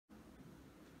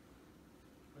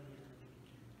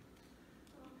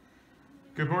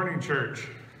Good morning, church.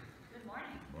 Good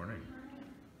morning.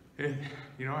 Morning.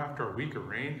 You know, after a week of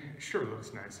rain, it sure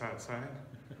looks nice outside.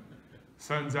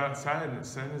 Sun's outside and the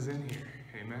sun is in here.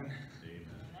 Amen.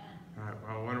 All right,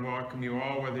 well, I want to welcome you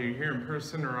all, whether you're here in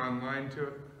person or online,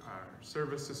 to our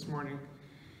service this morning.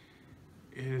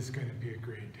 It is going to be a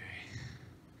great day.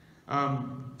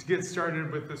 To get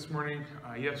started with this morning,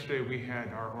 yesterday we had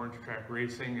our Orange Track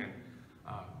racing, and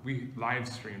we live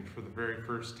streamed for the very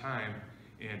first time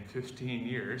in 15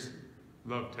 years.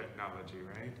 Love technology,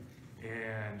 right?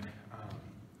 And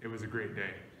it was a great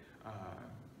day.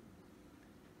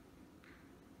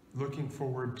 Looking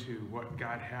forward to what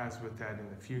God has with that in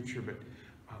the future. But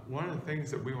one of the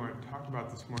things that we want to talk about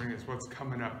this morning is what's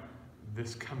coming up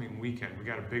this coming weekend. We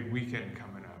got a big weekend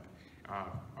coming up.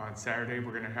 On Saturday,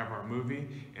 we're going to have our movie,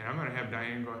 and I'm going to have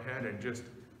Diane go ahead and just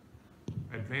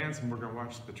advance, and we're going to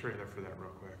watch the trailer for that real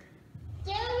quick.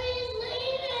 Jeremy's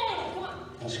leaving! Come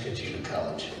on. Let's get you to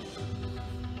college.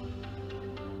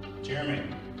 Jeremy.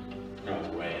 No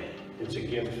way. It's a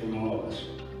gift from all of us.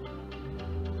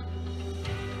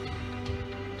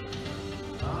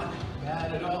 Not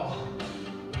bad at all.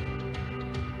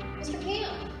 Mr.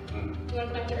 Cam, you want to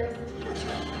come back to Earth?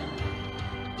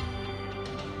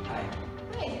 Hi.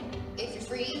 Hi. If you're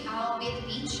free, I'll be at the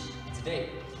beach. It's a date.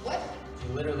 What?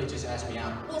 You literally just asked me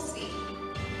out. We'll see.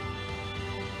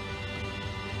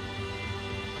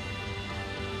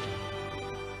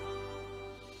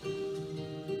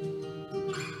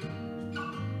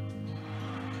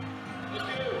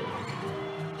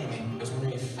 Hey man, I was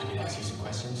wondering if I could ask you some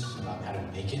questions about how to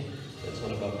make it. It's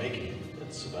not about making it.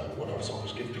 It's about what our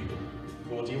songs give people.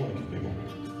 Well, what do you want to give people?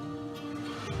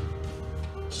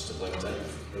 Just a blank tape.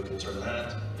 You can turn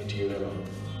that into your own.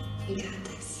 You got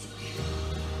this.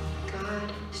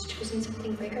 God has chosen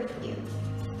something bigger for you.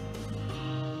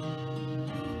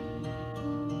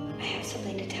 I have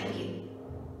something to tell you.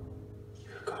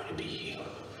 You're going to be healed.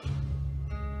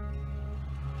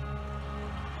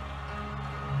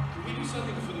 Can we do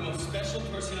something for the most special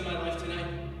person in my life tonight?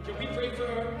 Can we pray for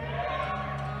her?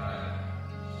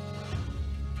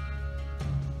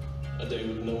 A day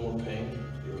with no more pain.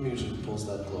 Your music pulls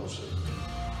that closer.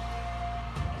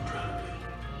 I'm proud of you.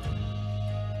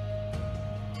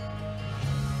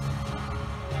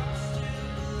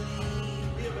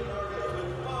 We have an artist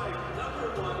with 5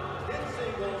 #1 hit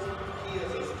singles. He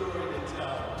has a story to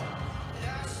tell.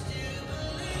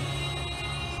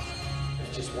 If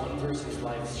just one person's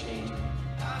life's changed,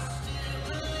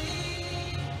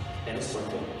 then it's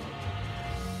worth it.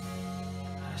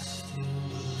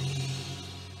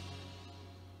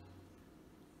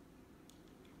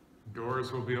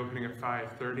 Doors will be opening at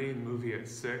 5:30, movie at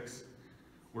 6.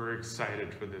 We're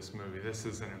excited for this movie. This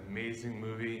is an amazing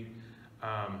movie.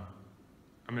 I'm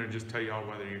going to just tell you all,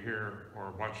 whether you're here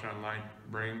or watching online,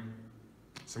 bring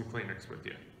some Kleenex with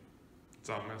you. That's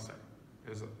all I'm going to say.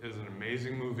 It's an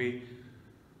amazing movie,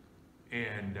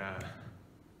 and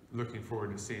looking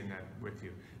forward to seeing that with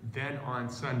you. Then on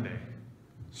Sunday,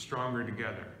 Stronger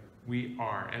Together. We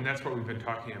are, and that's what we've been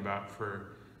talking about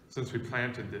since we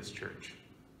planted this church.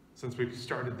 Since we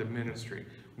started the ministry,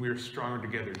 we are stronger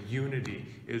together. Unity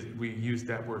we use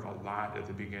that word a lot at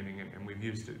the beginning, and we've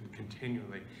used it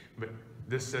continually. But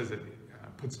this says it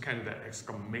puts kind of that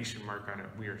exclamation mark on it.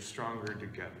 We are stronger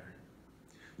together.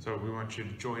 So we want you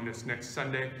to join us next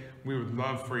Sunday. We would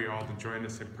love for you all to join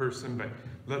us in person, but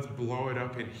let's blow it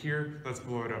up in here. Let's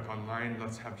blow it up online.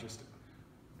 Let's have just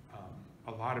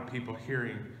a lot of people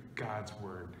hearing God's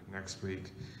word next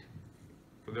week.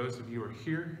 For those of you who are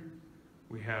here,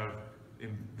 we have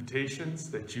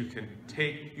invitations that you can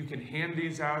take. You can hand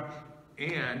these out,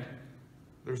 and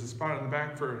there's a spot on the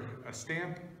back for a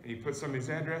stamp, and you put somebody's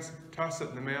address, toss it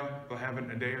in the mail. They'll have it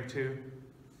in a day or two,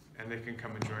 and they can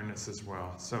come and join us as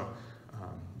well. So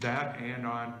that, and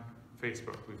on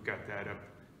Facebook, we've got that up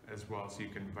as well, so you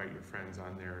can invite your friends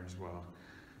on there as well.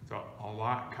 So a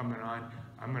lot coming on.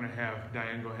 I'm going to have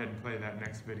Diane go ahead and play that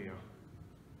next video.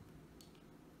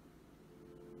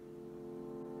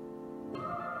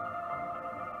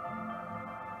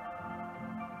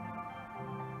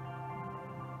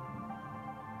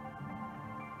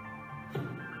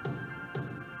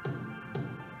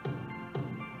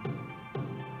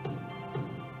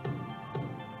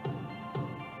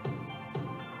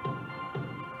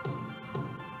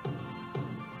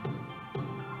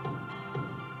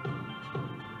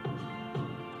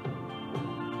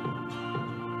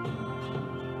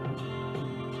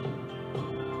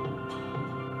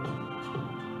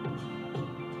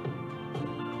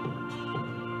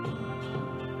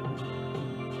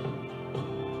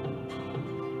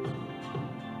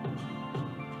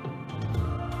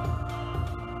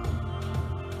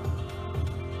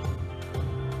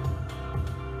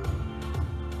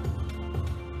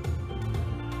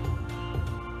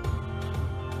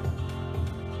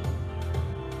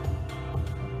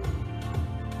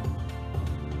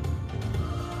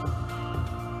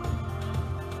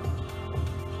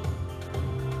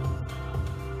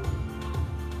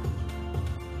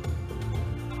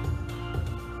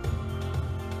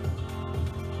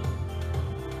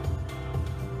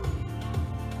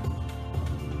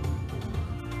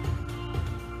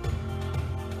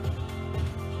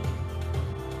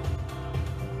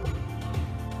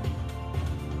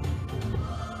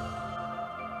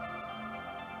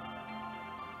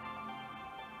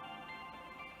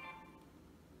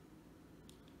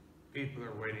 People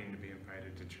are waiting to be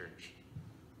invited to church.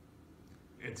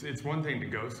 It's one thing to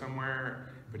go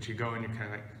somewhere, but you go and you're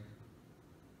kind of like,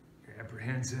 you're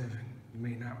apprehensive and you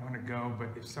may not want to go, but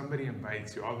if somebody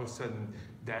invites you, all of a sudden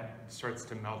that starts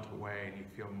to melt away and you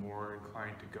feel more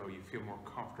inclined to go. You feel more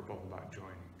comfortable about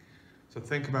joining. So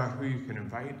think about who you can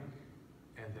invite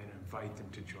and then invite them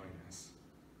to join us.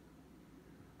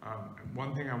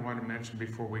 One thing I want to mention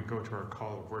before we go to our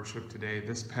call of worship today,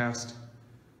 this past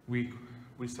week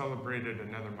we celebrated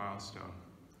another milestone.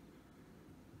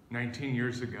 19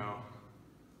 years ago,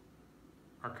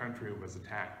 our country was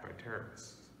attacked by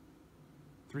terrorists.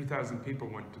 3,000 people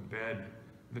went to bed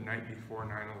the night before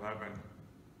 9/11,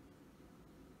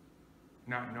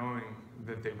 not knowing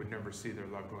that they would never see their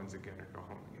loved ones again or go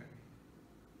home again.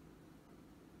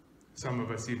 Some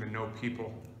of us even know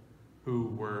people who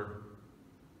were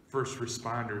first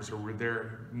responders or were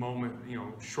there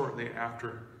shortly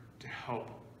after to help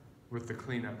with the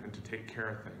cleanup and to take care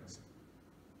of things.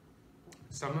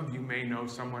 Some of you may know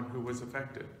someone who was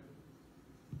affected.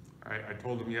 I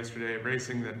told them yesterday at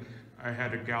racing that I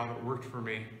had a gal that worked for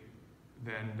me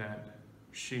then that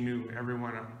she knew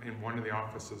everyone in one of the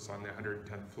offices on the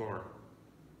 110th floor,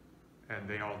 and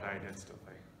they all died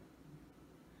instantly.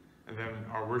 And then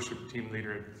our worship team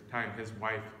leader at the time, his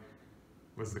wife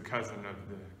was the cousin of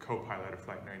the co-pilot of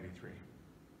Flight 93.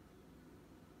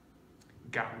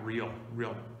 Got real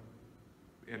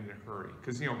in a hurry.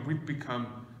 Because, we've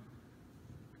become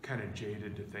kind of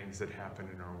jaded to things that happen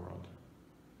in our world.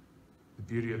 The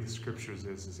beauty of the scriptures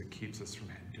is it keeps us from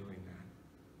doing that.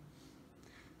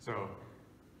 So,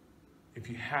 if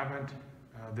you haven't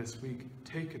this week,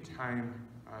 take a time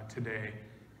today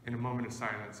in a moment of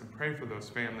silence and pray for those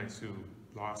families who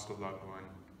lost a loved one,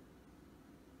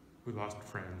 who lost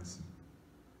friends.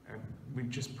 And we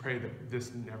just pray that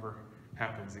this never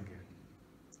happens again.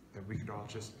 That we could all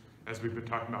just, as we've been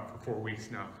talking about for 4 weeks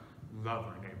now, love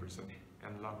our neighbors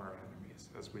and love our enemies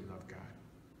as we love God.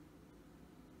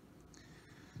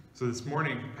 So this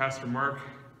morning, Pastor Mark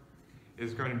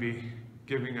is going to be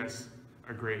giving us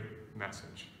a great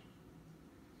message.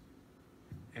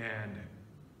 And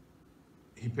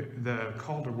the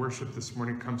call to worship this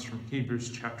morning comes from Hebrews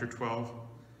chapter 12,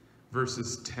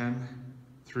 verses 10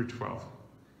 through 12.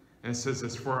 And it says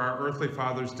this, "For our earthly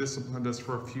fathers disciplined us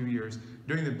for a few years,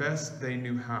 doing the best they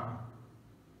knew how.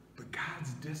 But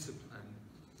God's discipline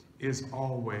is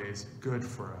always good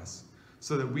for us,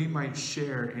 so that we might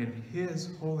share in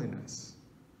His holiness.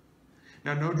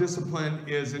 Now, no discipline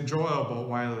is enjoyable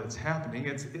while it's happening.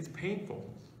 It's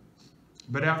painful.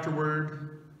 But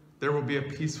afterward, there will be a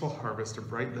peaceful harvest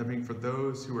of right living for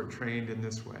those who are trained in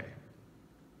this way.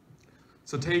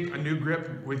 So take a new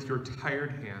grip with your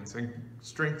tired hands and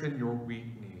strengthen your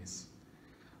weak knees.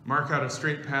 Mark out a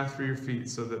straight path for your feet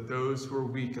so that those who are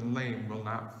weak and lame will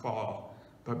not fall,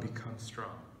 but become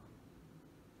strong."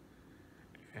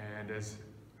 And as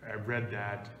I read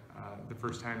that the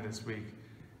first time this week,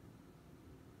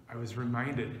 I was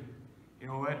reminded, you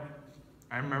know what?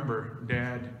 I remember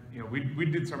Dad, we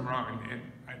did something wrong, and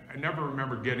I never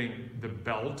remember getting the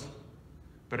belt,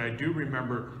 but I do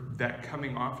remember that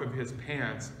coming off of his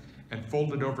pants and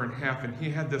folded over in half, and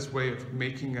he had this way of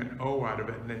making an O out of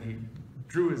it, and then he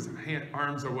drew his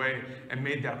arms away and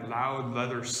made that loud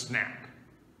leather snap.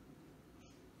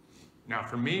 Now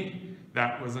for me,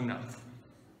 that was enough.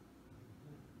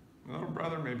 My little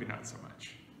brother, maybe not so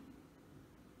much.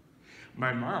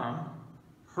 My mom,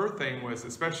 her thing was,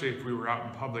 especially if we were out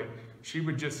in public, she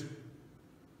would just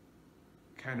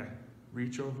kind of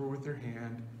reach over with her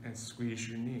hand and squeeze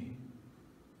your knee.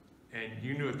 And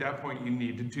you knew at that point you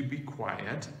needed to be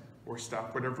quiet or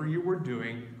stop whatever you were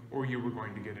doing or you were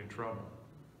going to get in trouble.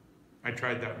 I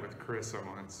tried that with Carissa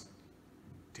once.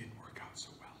 Didn't work out so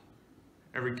well.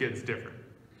 Every kid's different.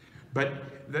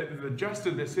 But the gist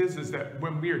of this is that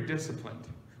when we are disciplined,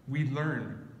 we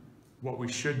learn what we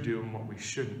should do and what we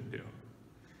shouldn't do.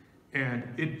 And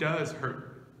it does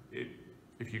hurt.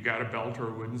 If you got a belt or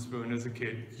a wooden spoon as a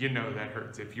kid, you know that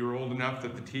hurts. If you were old enough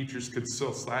that the teachers could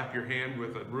still slap your hand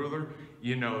with a ruler,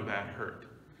 you know that hurt.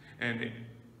 And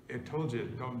it told you,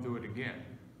 don't do it again.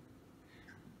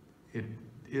 It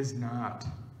is not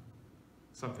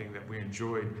something that we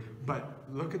enjoyed, but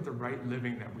look at the right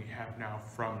living that we have now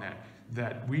from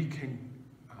that we can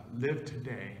live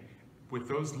today with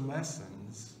those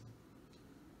lessons,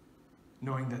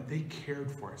 knowing that they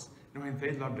cared for us, knowing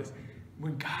they loved us.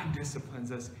 When God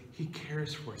disciplines us, He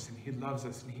cares for us and He loves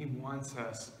us and He wants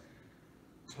us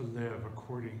to live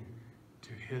according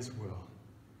to His will.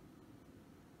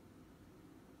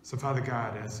 So Father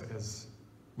God, as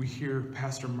we hear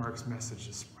Pastor Mark's message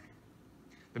this morning,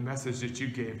 the message that you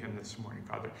gave him this morning,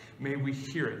 Father. May we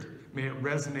hear it. May it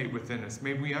resonate within us.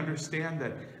 May we understand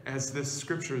that, as this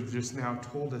scripture just now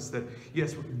told us, that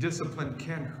yes, discipline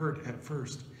can hurt at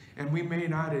first, and we may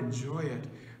not enjoy it,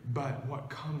 but what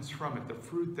comes from it, the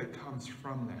fruit that comes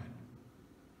from that,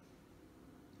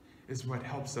 is what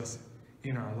helps us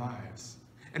in our lives.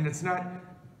 And it's not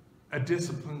a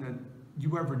discipline that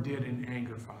you ever did in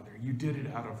anger, Father. You did it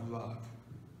out of love.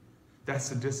 That's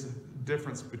the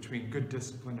difference between good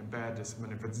discipline and bad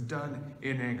discipline. If it's done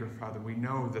in anger, Father, we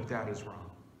know that that is wrong.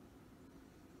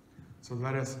 So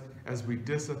let us, as we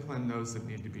discipline those that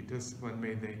need to be disciplined,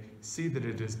 may they see that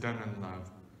it is done in love,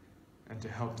 and to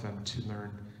help them to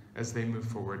learn as they move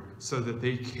forward, so that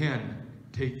they can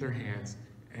take their hands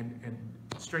and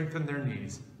strengthen their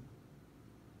knees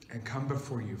and come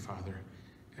before you, Father,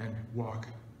 and walk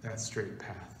that straight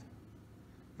path.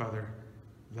 Father,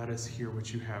 let us hear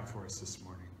what you have for us this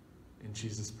morning. In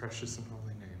Jesus' precious and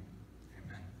holy name,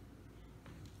 amen.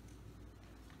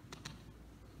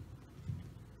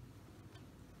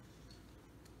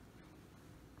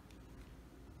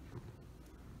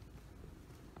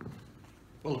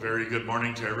 Well, very good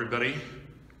morning to everybody.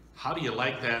 How do you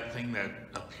like that thing that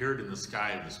appeared in the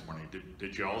sky this morning?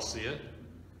 Did you all see it?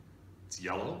 It's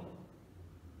yellow.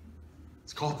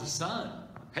 It's called the sun.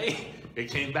 Hey, it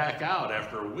came back out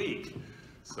after a week.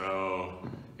 So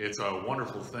it's a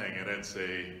wonderful thing, and it's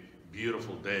a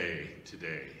beautiful day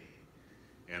today.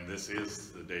 And this is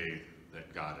the day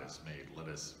that God has made. Let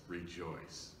us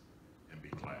rejoice and be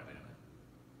glad in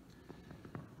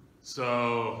it.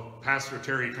 So Pastor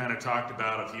Terry kind of talked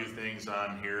about a few things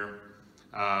on here.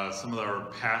 Some of our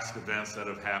past events that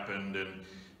have happened, and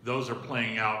those are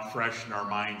playing out fresh in our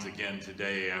minds again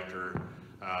today after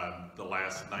the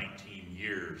last 19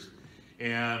 years.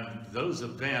 And those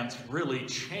events really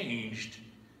changed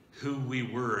who we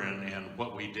were and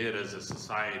what we did as a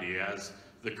society, as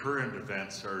the current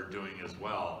events are doing as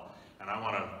well. And I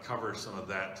want to cover some of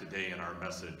that today in our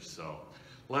message. So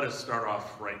let us start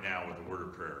off right now with a word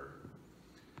of prayer.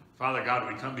 Father God,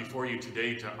 we come before you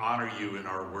today to honor you in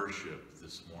our worship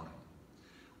this morning.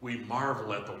 We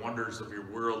marvel at the wonders of your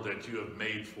world that you have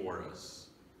made for us.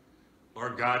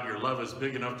 Lord God, your love is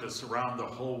big enough to surround the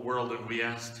whole world, and we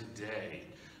ask today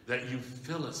that you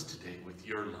fill us today with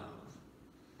your love,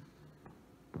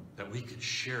 that we could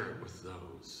share it with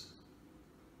those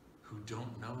who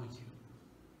don't know you.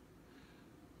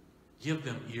 Give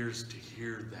them ears to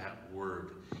hear that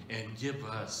word, and give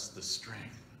us the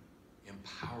strength.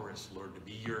 Empower us, Lord, to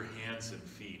be your hands and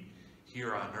feet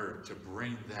here on earth, to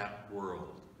bring that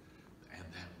world and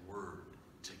that word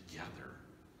together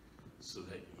so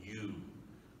that you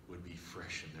would be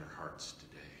fresh in their hearts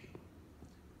today.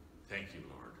 Thank you,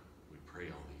 Lord. We pray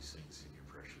all these things in your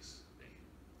precious name.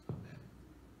 Amen.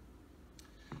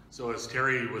 So as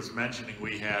Terry was mentioning,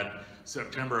 we had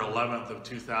September 11th of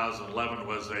 2011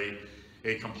 was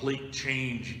a complete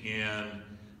change in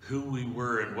who we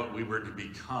were and what we were to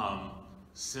become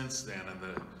since then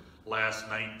in the last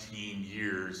 19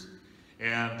 years.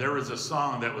 And there was a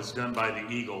song that was done by the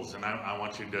Eagles, and I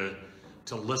want you to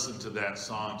listen to that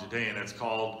song today, and it's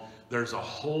called There's a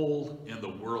Hole in the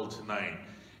World Tonight.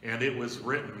 And it was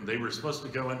written, they were supposed to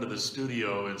go into the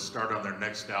studio and start on their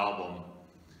next album,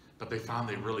 but they found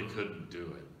they really couldn't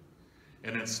do it.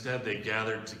 And instead they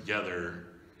gathered together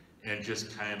and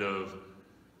just kind of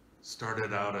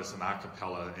started out as an a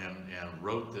cappella and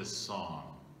wrote this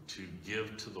song to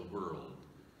give to the world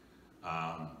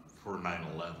for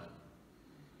 9/11.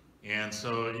 And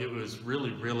so it was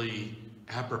really, really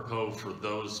apropos for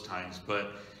those times.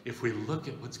 But if we look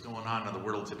at what's going on in the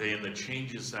world today and the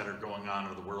changes that are going on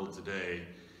in the world today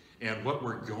and what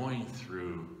we're going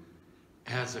through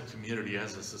as a community,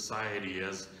 as a society,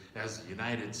 as the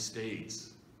United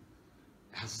States,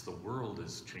 as the world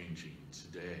is changing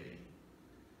today,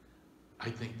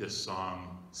 I think this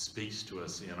song speaks to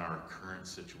us in our current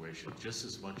situation just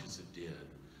as much as it did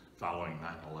following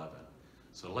 9/11.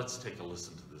 So let's take a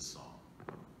listen to this song.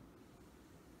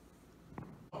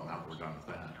 Oh, now we're done with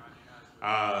that.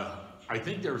 I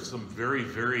think there were some very,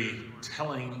 very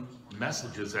telling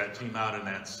messages that came out in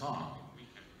that song.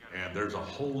 And there's a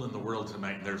hole in the world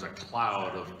tonight, and there's a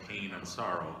cloud of pain and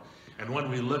sorrow. And when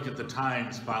we look at the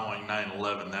times following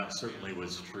 9/11, that certainly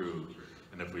was true.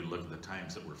 And if we look at the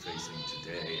times that we're facing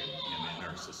today and in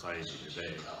our society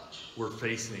today, we're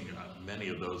facing many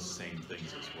of those same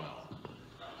things as well.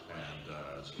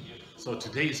 And so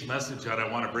today's message that I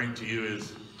want to bring to you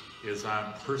is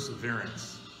on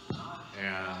perseverance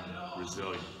and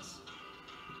resilience.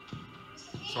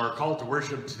 So our call to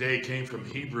worship today came from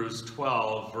Hebrews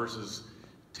 12, verses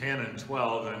 10 and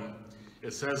 12.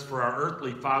 It says, for our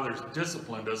earthly fathers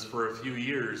disciplined us for a few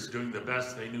years, doing the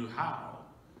best they knew how.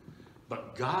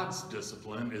 But God's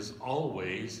discipline is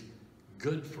always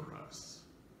good for us,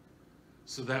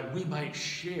 so that we might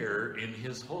share in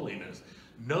his holiness.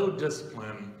 No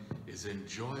discipline is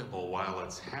enjoyable while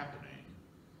it's happening.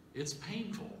 It's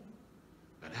painful.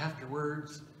 But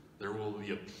afterwards, there will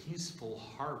be a peaceful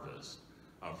harvest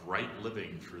of right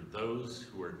living for those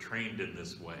who are trained in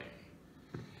this way.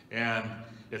 And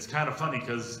it's kind of funny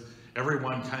because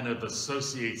everyone kind of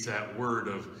associates that word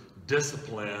of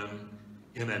discipline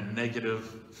in a negative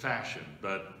fashion.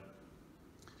 But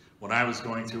when I was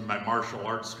going through my martial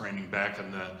arts training back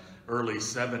in the early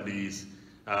 70s,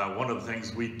 one of the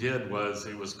things we did was,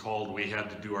 it was called, we had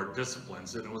to do our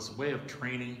disciplines, and it was a way of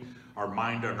training our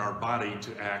mind and our body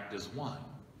to act as one.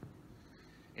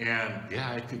 And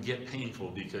yeah, it could get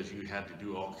painful because you had to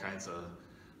do all kinds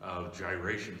of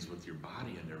gyrations with your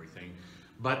body and everything.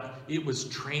 But it was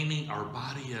training our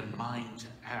body and mind to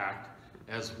act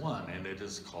as one, and it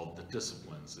is called the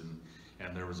disciplines.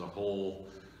 And there was a whole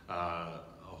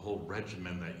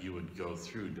regimen that you would go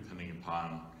through depending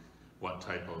upon what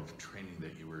type of training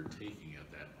that you were taking at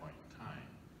that point in time.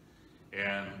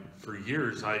 And for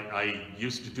years, I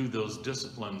used to do those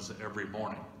disciplines every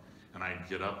morning. And I'd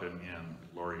get up, and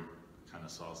Lori kind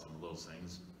of saw some of those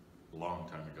things a long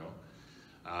time ago.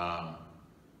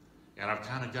 And I've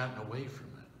kind of gotten away from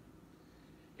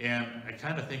it. And I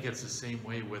kind of think it's the same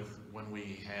way with when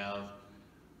we have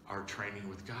our training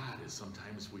with God, is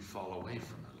sometimes we fall away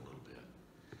from it a little bit.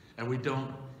 And we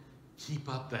don't keep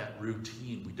up that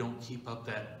routine. We don't keep up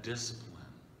that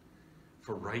discipline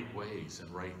for right ways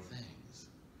and right things.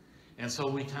 And so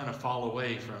we kind of fall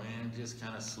away from it, and just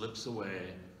kind of slips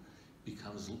away.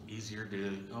 Becomes easier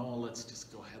to, oh, let's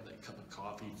just go have that cup of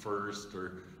coffee first,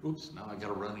 or oops, now I got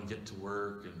to run and get to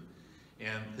work,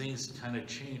 and things kind of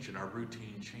change and our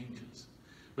routine changes.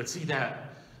 But see,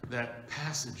 that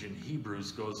passage in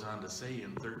Hebrews goes on to say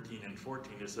in 13 and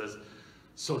 14, it says,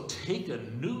 so take a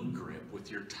new grip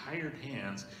with your tired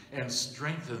hands and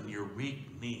strengthen your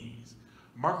weak knees.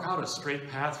 Mark out a straight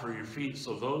path for your feet,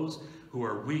 so those who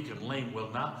are weak and lame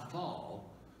will not fall,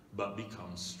 but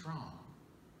become strong.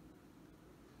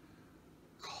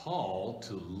 Call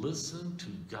to listen to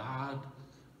God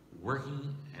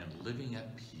working and living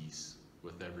at peace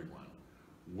with everyone.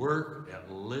 Work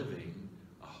at living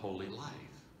a holy life.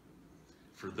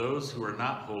 For those who are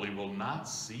not holy will not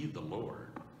see the Lord.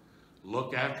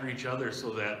 Look after each other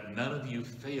so that none of you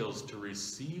fails to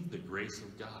receive the grace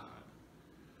of God.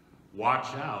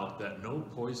 Watch out that no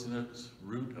poisonous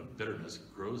root of bitterness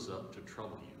grows up to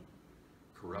trouble you,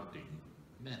 corrupting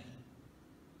many.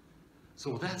 So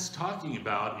what that's talking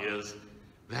about is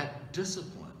that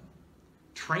discipline,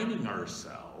 training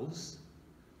ourselves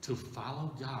to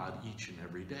follow God each and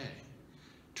every day,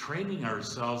 training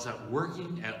ourselves at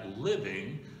working at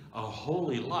living a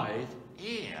holy life,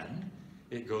 and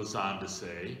it goes on to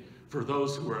say, for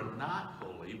those who are not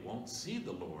holy won't see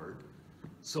the Lord,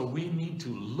 so we need to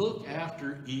look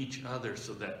after each other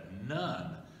so that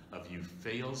none of you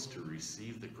fails to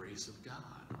receive the grace of God.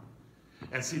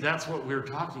 And see, that's what we're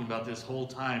talking about this whole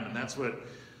time, and that's what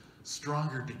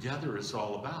Stronger Together is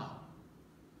all about.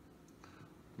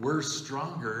 We're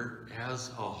stronger as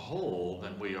a whole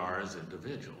than we are as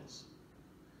individuals.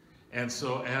 And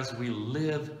so as we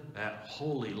live that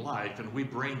holy life and we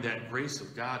bring that grace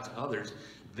of God to others,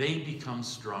 they become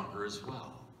stronger as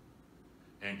well.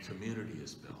 And community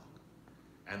is built.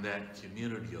 And that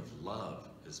community of love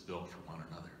is built for one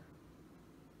another.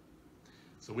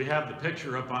 So we have the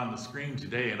picture up on the screen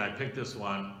today, and I picked this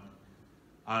one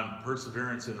on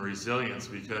perseverance and resilience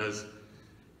because,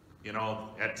 you know,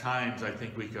 at times I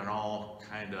think we can all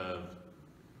kind of,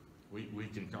 we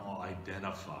can all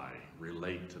identify,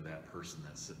 relate to that person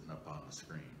that's sitting up on the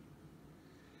screen.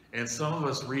 And some of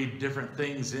us read different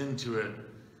things into it,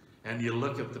 and you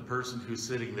look at the person who's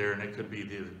sitting there, and it could be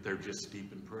they're just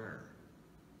deep in prayer.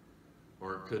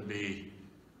 Or it could be,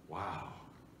 wow,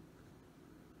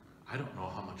 I don't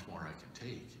know how much more I can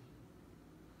take.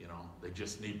 You know, they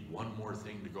just need one more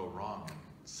thing to go wrong and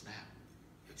snap,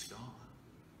 it's gone.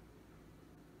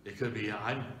 It could be,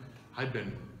 I've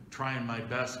been trying my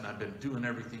best and I've been doing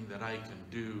everything that I can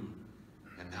do,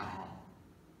 and now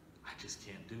I just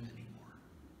can't do anymore.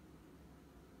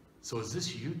 So is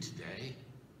this you today?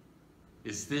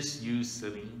 Is this you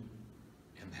sitting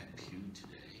in that pew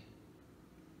today?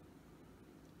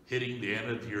 Hitting the end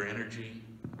of your energy,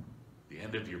 the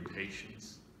end of your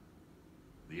patience,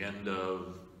 the end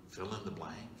of fill in the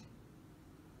blank,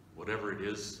 whatever it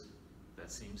is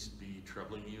that seems to be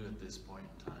troubling you at this point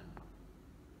in time.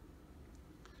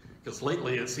 Because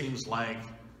lately it seems like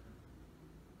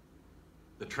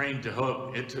The train to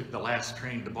hope, it took the last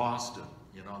train to Boston.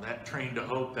 You know, that train to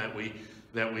hope that we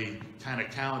kind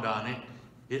of count on,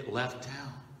 it left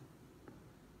town.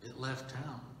 It left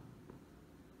town.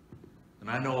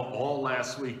 And I know all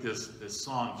last week this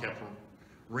song kept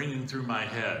ringing through my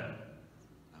head.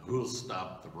 Who'll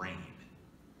stop the rain?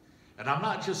 And I'm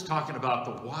not just talking about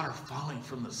the water falling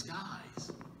from the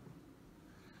skies,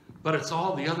 but it's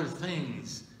all the other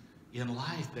things in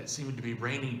life that seem to be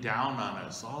raining down on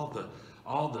us, all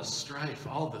the strife,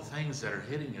 all the things that are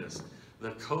hitting us,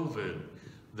 the COVID,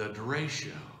 the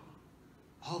derecho,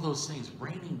 all those things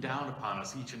raining down upon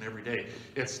us each and every day.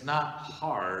 It's not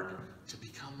hard to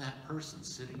become that person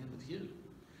sitting in the pew.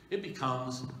 It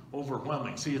becomes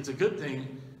overwhelming. See, it's a good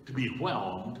thing to be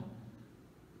whelmed,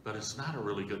 but it's not a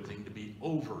really good thing to be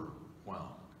overwhelmed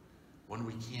when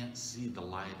we can't see the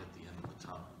light at the end of the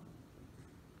tunnel.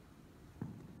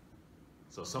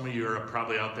 So some of you are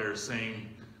probably out there saying,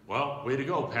 well, way to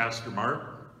go, Pastor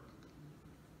Mark.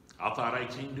 I thought I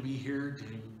came to be here to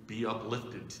be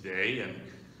uplifted today, and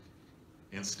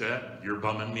instead, you're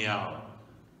bumming me out.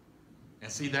 And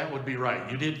see, that would be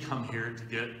right. You did come here to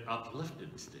get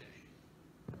uplifted today.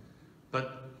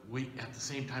 But at the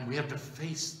same time, we have to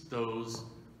face those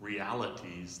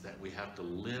realities that we have to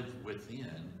live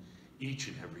within each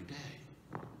and every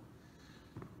day.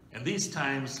 And these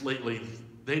times lately,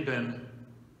 they've been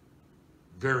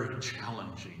very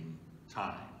challenging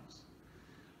times.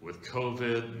 With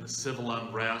COVID and the civil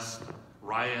unrest,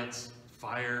 riots,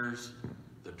 fires,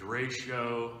 the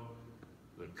derecho,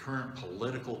 the current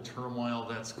political turmoil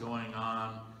that's going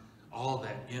on, all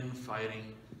that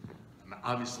infighting, and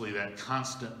obviously that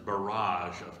constant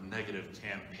barrage of negative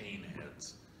campaign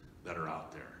heads that are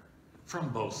out there from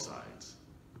both sides.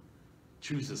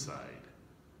 Choose a side.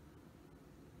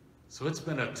 So it's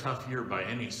been a tough year by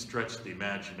any stretch of the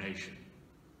imagination.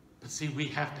 But see, we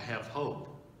have to have hope.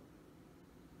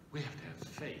 We have to have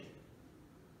faith.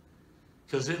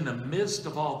 Because in the midst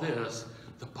of all this,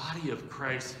 the body of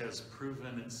Christ has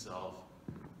proven itself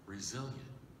resilient.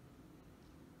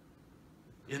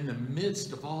 In the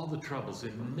midst of all the troubles,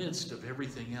 in the midst of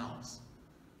everything else,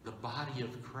 the body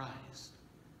of Christ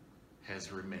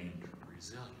has remained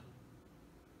resilient.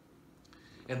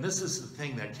 And this is the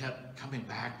thing that kept coming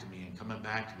back to me and coming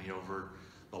back to me over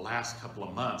the last couple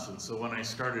of months. And so when I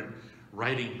started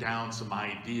writing down some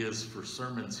ideas for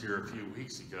sermons here a few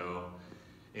weeks ago,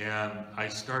 and I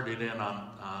started in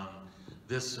on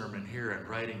this sermon here and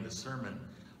writing the sermon,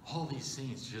 all these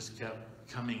things just kept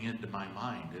coming into my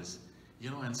mind is, you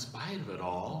know, in spite of it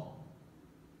all,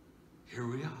 here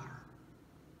we are.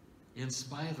 In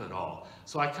spite of it all.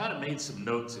 So I kind of made some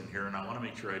notes in here, and I want to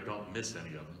make sure I don't miss any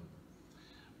of them.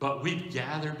 But we've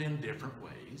gathered in different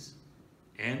ways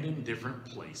and in different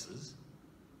places,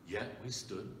 yet we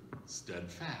stood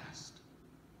steadfast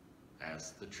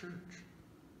as the church.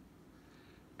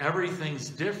 Everything's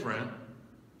different,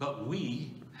 but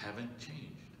we haven't changed.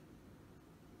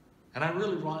 And I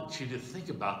really want you to think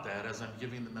about that as I'm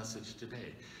giving the message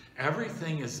today.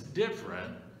 Everything is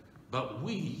different, but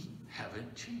we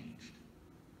haven't changed.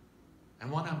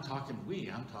 And when I'm talking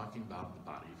we, I'm talking about the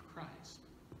body of Christ,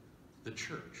 the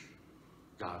church,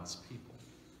 God's people.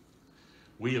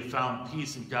 We have found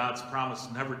peace in God's promise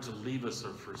never to leave us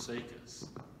or forsake us.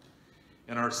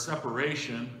 In our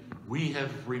separation, we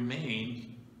have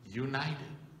remained united.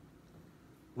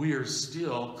 We are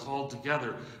still called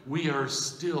together. We are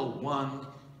still one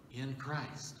in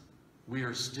Christ. We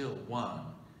are still one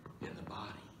in the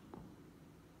body.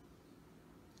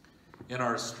 In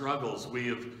our struggles, we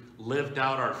have lived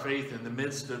out our faith in the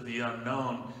midst of the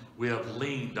unknown. We have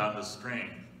leaned on the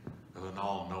strength of an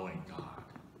all-knowing God.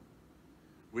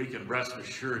 We can rest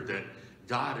assured that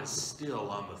God is still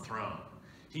on the throne.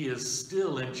 He is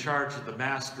still in charge of the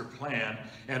master plan,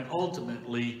 and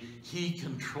ultimately, he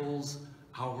controls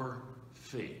our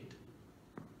fate.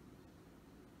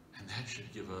 And that should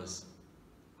give us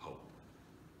hope.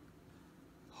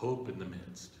 Hope in the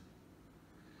midst.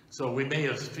 So we may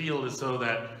have feel as though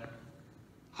that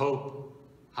hope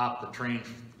hopped the train,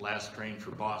 last train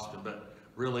for Boston, but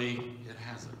really it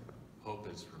hasn't. Hope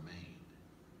has remained.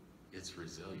 It's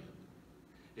resilient.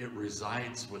 It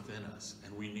resides within us,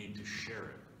 and we need to share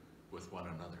it with one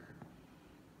another.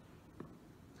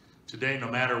 Today,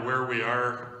 no matter where we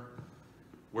are,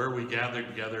 where we gather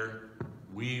together,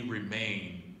 we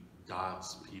remain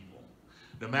God's people.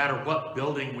 No matter what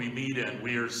building we meet in,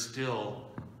 we are still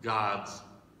God's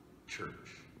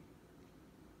church.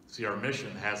 See, our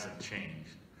mission hasn't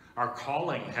changed. Our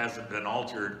calling hasn't been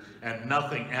altered, and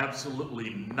nothing,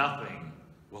 absolutely nothing,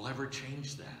 will ever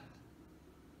change that.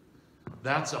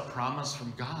 That's a promise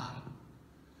from God.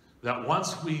 That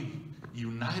once we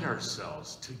unite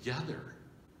ourselves together.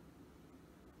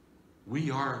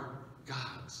 We are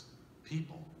God's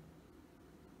people.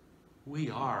 We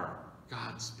are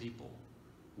God's people.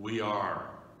 We are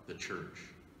the church.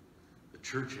 The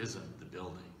church isn't the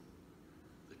building.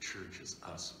 The church is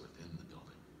us within the building.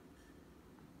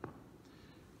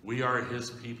 We are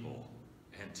his people,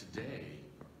 and today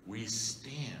we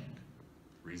stand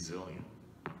resilient.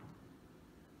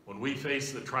 When we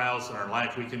face the trials in our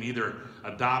life, we can either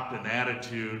adopt an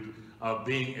attitude of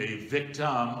being a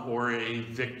victim or a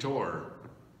victor.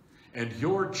 And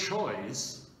your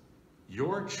choice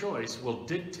will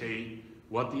dictate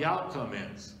what the outcome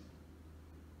is.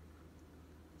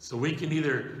 So we can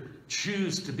either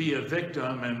choose to be a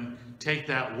victim and take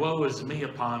that woe is me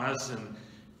upon us and,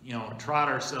 trot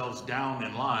ourselves down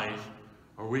in life,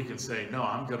 or we can say, no,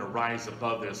 I'm going to rise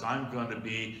above this. I'm going to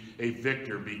be a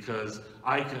victor because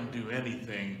I can do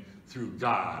anything through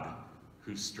God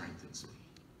who strengthens me.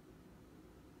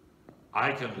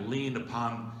 I can lean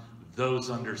upon those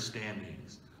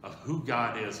understandings of who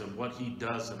God is and what he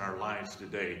does in our lives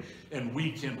today. And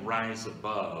we can rise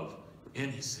above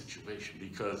any situation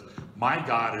because my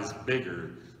God is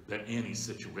bigger than any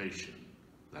situation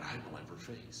that I will ever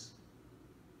face.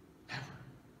 Ever.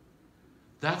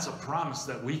 That's a promise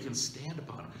that we can stand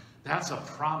upon. That's a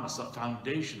promise, a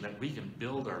foundation that we can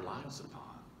build our lives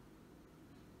upon.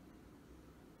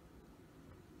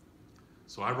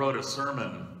 So I wrote a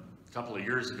sermon a couple of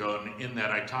years ago, and in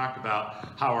that I talked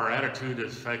about how our attitude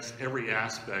affects every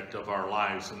aspect of our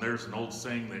lives. And there's an old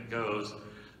saying that goes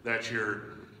that your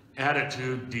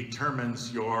attitude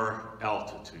determines your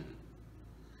altitude.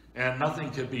 And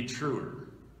nothing could be truer.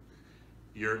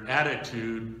 Your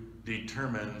attitude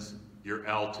determines your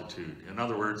altitude. In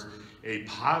other words, a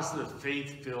positive,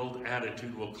 faith-filled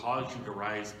attitude will cause you to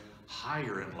rise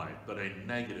higher in life, but a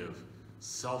negative,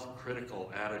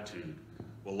 self-critical attitude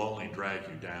will only drag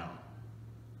you down.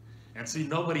 And see,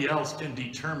 nobody else can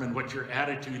determine what your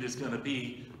attitude is going to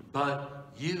be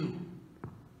but you.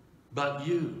 But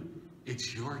you.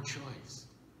 It's your choice.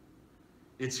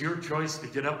 It's your choice to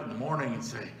get up in the morning and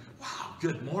say, wow,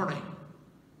 good morning.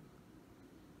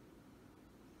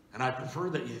 And I prefer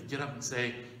that you get up and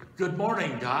say, good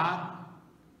morning, God.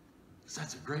 Because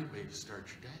that's a great way to start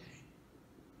your day.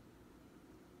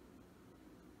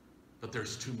 But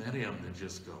there's too many of them that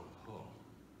just go, oh,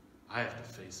 I have to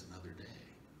face another day.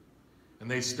 And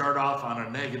they start off on a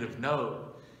negative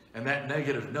note, and that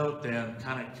negative note then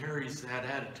kind of carries that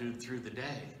attitude through the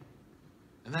day.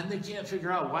 And then they can't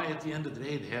figure out why at the end of the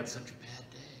day they had such a bad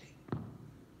day.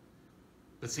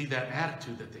 But see, that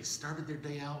attitude that they started their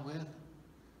day out with,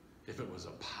 if it was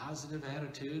a positive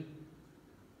attitude,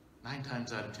 9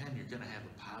 times out of 10, you're going to have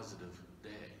a positive day.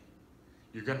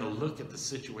 You're going to look at the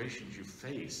situations you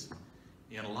face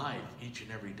in life each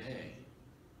and every day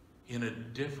in a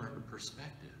different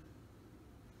perspective.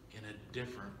 In a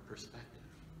different perspective.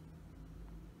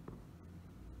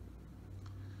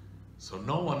 So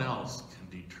no one else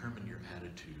can determine your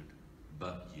attitude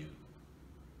but you.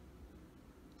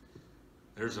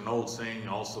 There's an old saying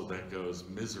also that goes,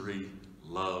 misery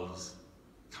loves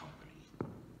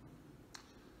company.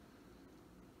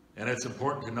 And it's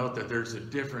important to note that there's a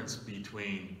difference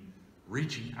between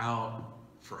reaching out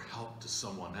for help to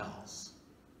someone else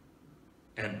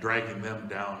and dragging them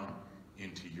down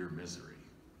into your misery.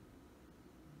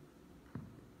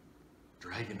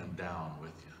 Dragging them down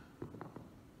with you.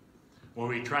 When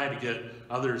we try to get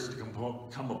others to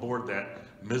come aboard that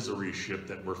misery ship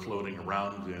that we're floating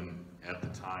around in at the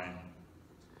time,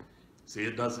 see,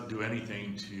 it doesn't do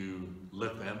anything to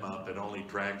lift them up. It only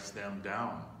drags them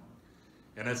down.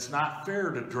 And it's not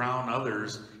fair to drown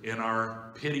others in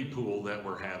our pity pool that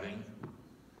we're having,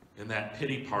 in that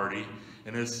pity party.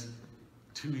 And it's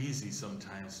too easy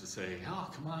sometimes to say, oh,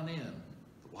 come on in.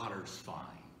 The water's fine.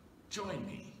 Join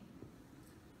me.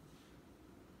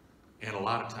 And a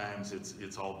lot of times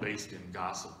it's all based in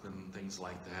gossip and things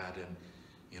like that. And,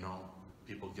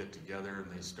 people get together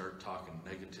and they start talking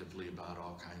negatively about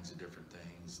all kinds of different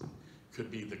things. Could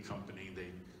be the company,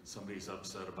 somebody's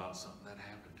upset about something that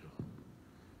happened to them.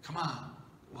 Come on,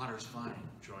 the water's fine,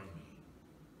 join me.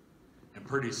 And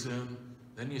pretty soon,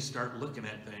 then you start looking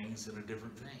at things in a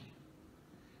different vein.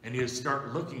 And you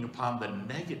start looking upon the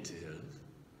negative,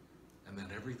 and then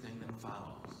everything that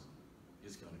follows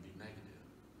is going to be negative.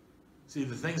 See,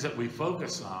 the things that we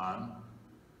focus on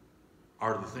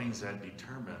are the things that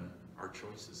determine our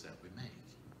choices that we make.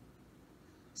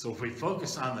 So if we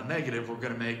focus on the negative, we're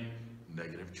going to make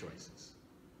negative choices.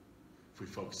 If we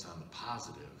focus on the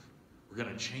positive, we're going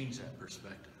to change that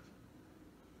perspective.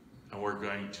 And we're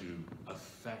going to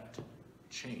affect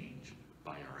change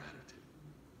by our attitude.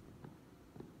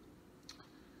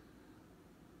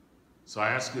 So I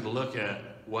ask you to look at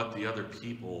what the other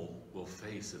people will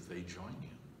face if they join you.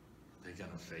 Are they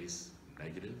going to face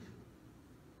negative?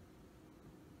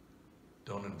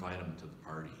 Don't invite them to the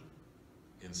party.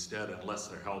 Instead, unless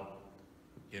they're help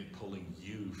in pulling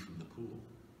you from the pool.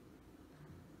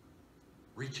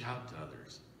 Reach out to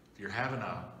others. If you're having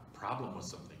a problem with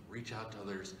something, reach out to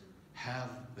others.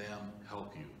 Have them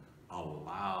help you.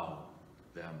 Allow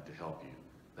them to help you.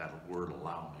 That word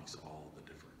allow makes all the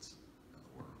difference in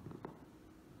the world.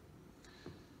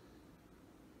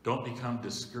 Don't become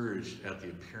discouraged at the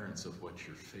appearance of what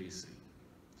you're facing.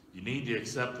 You need to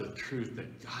accept the truth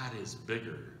that God is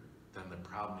bigger than the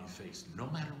problem you face, no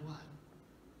matter what.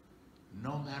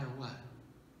 No matter what.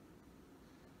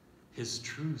 His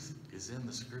truth is in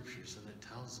the scriptures, and it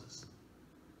tells us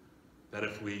that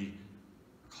if we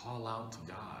call out to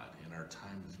God in our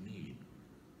time of need,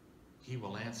 he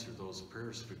will answer those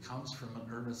prayers if it comes from an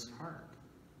earnest heart.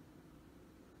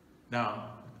 Now,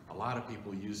 a lot of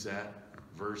people use that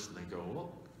verse and they go,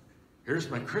 well, here's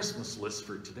my Christmas list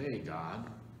for today, God.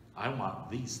 I want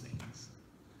these things.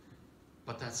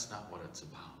 But that's not what it's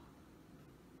about.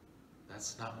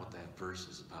 That's not what that verse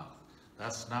is about.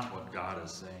 That's not what God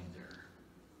is saying there.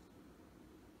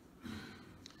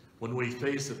 When we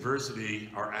face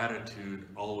adversity, our attitude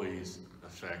always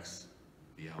affects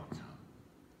the outcome.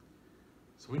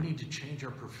 So we need to change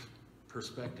our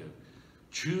perspective.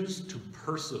 Choose to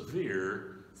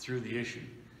persevere through the issue.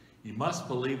 You must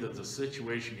believe that the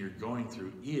situation you're going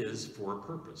through is for a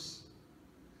purpose.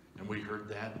 And we heard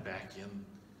that back in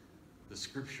the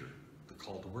scripture, the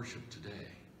call to worship today.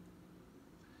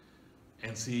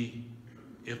 And see,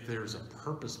 if there's a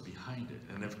purpose behind it,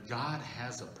 and if God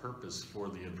has a purpose for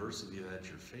the adversity that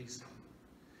you're facing,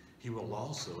 he will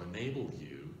also enable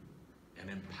you and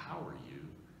empower you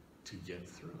to get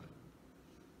through it.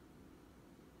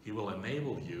 He will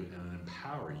enable you and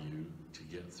empower you to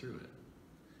get through it.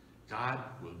 God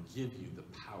will give you the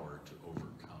power to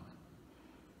overcome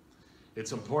it.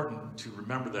 It's important to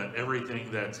remember that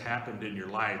everything that's happened in your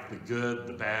life, the good,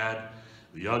 the bad,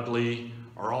 the ugly,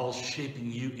 are all shaping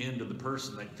you into the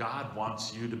person that God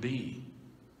wants you to be.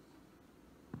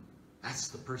 That's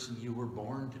the person you were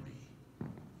born to be.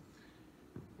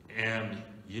 And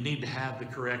you need to have the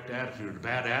correct attitude. A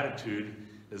bad attitude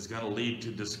is going to lead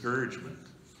to discouragement.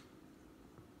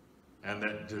 And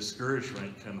that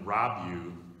discouragement can rob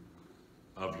you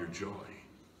of your joy,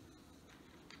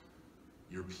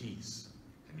 your peace,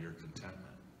 and your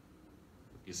contentment.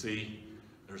 You see,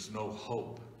 there's no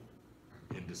hope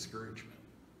in discouragement.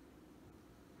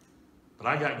 But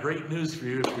I got great news for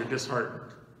you if you're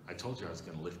disheartened. I told you I was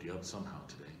going to lift you up somehow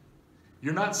today.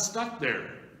 You're not stuck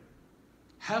there.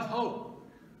 Have hope.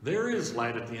 There is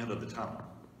light at the end of the tunnel.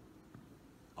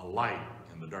 A light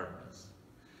in the darkness.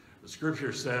 The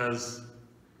scripture says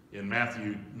in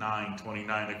Matthew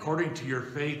 9:29, according to your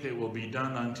faith it will be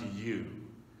done unto you.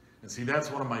 And see,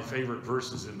 that's one of my favorite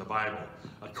verses in the Bible.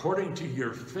 According to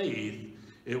your faith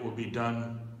it will be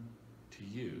done to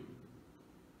you.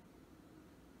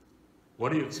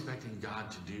 What are you expecting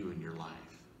God to do in your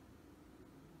life?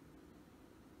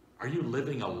 Are you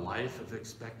living a life of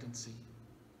expectancy?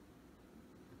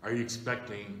 Are you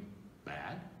expecting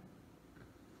bad?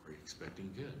 Or are you expecting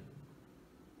good?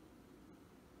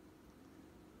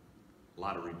 A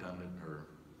lot of redundant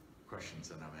questions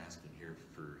that I'm asking here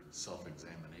for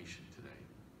self-examination today.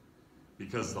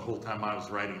 Because the whole time I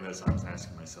was writing this, I was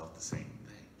asking myself the same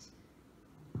things.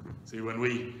 See, when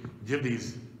we give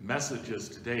these messages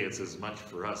today, it's as much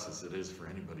for us as it is for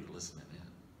anybody listening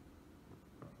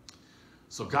in.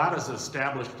 So God has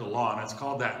established a law, and it's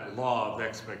called that law of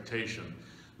expectation.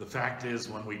 The fact is,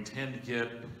 when we tend to get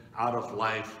out of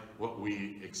life what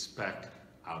we expect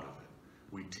out of it,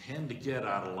 we tend to get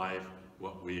out of life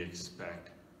what we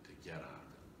expect to get out of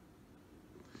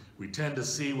it. We tend to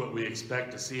see what we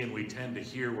expect to see, and we tend to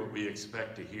hear what we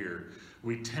expect to hear.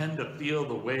 We tend to feel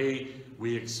the way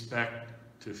we expect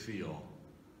to feel.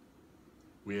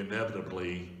 We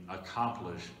inevitably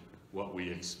accomplish what we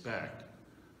expect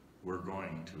we're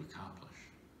going to accomplish.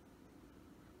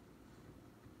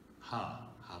 How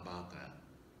about that?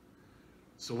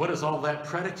 So what is all that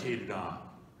predicated on?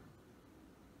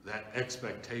 That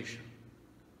expectation.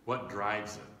 What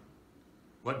drives it?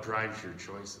 What drives your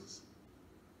choices?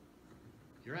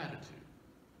 Your attitude,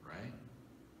 right?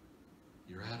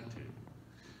 Your attitude.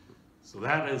 So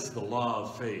that is the law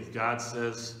of faith. God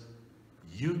says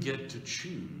you get to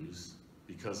choose,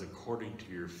 because according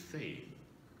to your faith,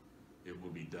 it will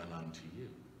be done unto you.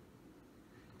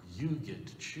 You get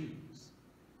to choose.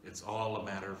 It's all a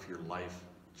matter of your life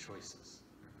choices.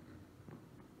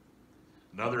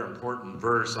 Another important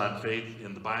verse on faith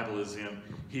in the Bible is in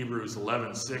Hebrews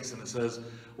 11:6, and it says,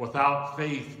 without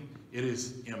faith, it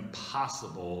is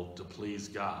impossible to please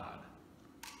God.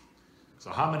 So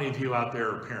how many of you out there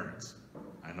are parents?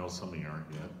 I know some of you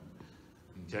aren't yet.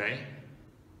 Okay?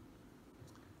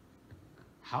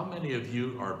 How many of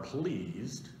you are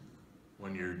pleased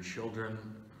when your children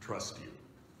trust you?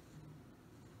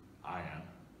 I am.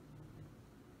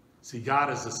 See,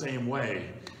 God is the same way.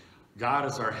 God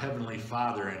is our Heavenly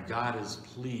Father, and God is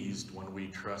pleased when we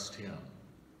trust Him.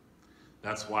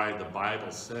 That's why the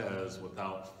Bible says,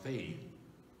 without faith,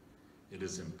 it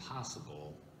is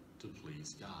impossible to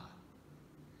please God.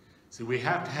 See, we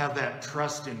have to have that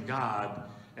trust in God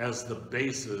as the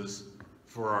basis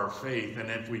for our faith. And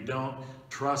if we don't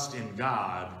trust in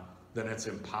God, then it's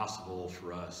impossible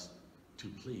for us to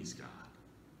please God.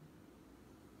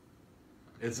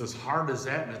 It's as hard as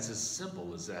that, and it's as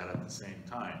simple as that at the same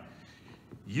time.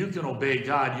 You can obey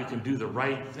God, you can do the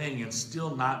right thing and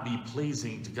still not be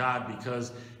pleasing to God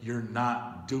because you're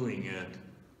not doing it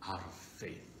out of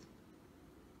faith.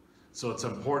 So it's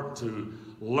important to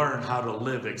learn how to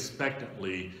live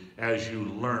expectantly as you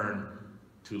learn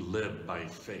to live by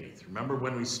faith. Remember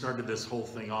when we started this whole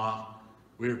thing off,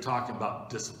 we were talking about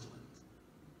discipline.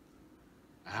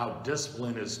 How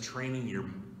discipline is training your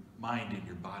mind and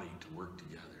your body to work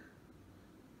together.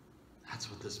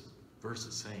 That's what this verse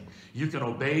is saying. You can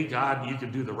obey God, you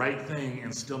can do the right thing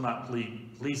and still not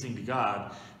pleasing to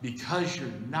God because you're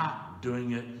not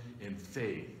doing it in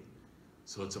faith.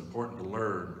 So it's important to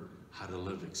learn how to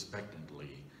live expectantly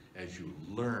as you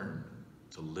learn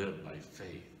to live by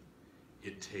faith.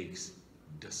 It takes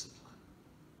discipline.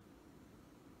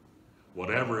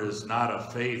 Whatever is not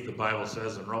of faith, the Bible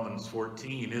says in Romans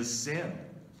 14, is sin.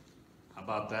 How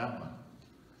about that one?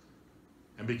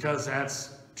 And because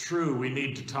that's true, we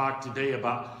need to talk today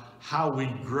about how we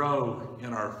grow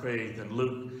in our faith. In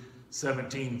Luke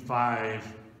 17:5,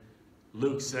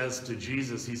 Luke says to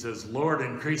Jesus, he says, Lord,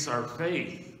 increase our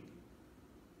faith.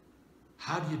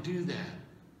 How do you do that?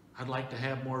 I'd like to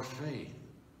have more faith.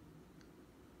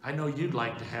 I know you'd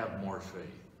like to have more faith.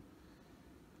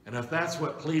 And if that's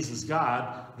what pleases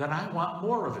God, then I want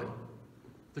more of it.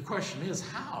 The question is,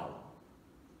 how?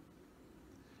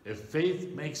 If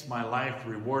faith makes my life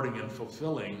rewarding and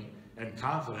fulfilling and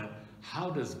confident,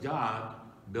 how does God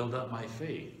build up my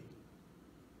faith?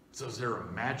 So is there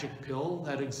a magic pill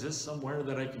that exists somewhere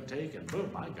that I can take and boom,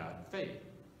 I got faith?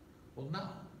 Well, no.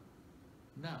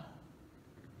 No.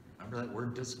 Remember that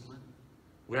word discipline?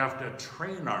 We have to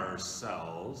train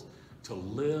ourselves to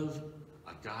live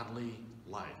a godly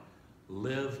life.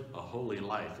 Live a holy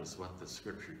life is what the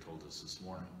scripture told us this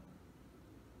morning.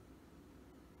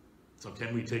 So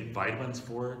can we take vitamins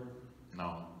for it?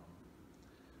 No.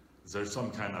 Is there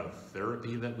some kind of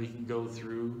therapy that we can go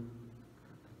through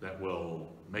that will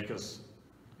make us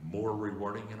more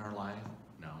rewarding in our life?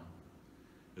 No.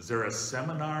 Is there a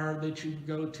seminar that you can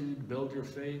go to build your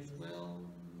faith? Well,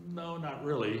 no, not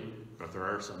really, but there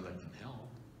are some that can help.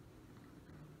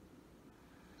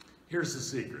 Here's the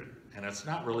secret, and it's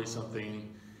not really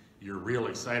something you're real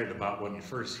excited about when you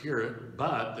first hear it,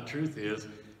 but the truth is,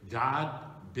 God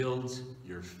builds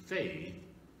your faith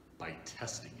by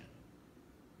testing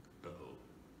it. Uh-oh.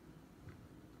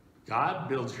 God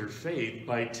builds your faith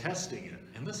by testing it.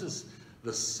 And this is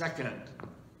the second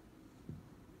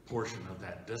portion of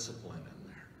that discipline in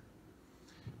there.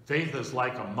 Faith is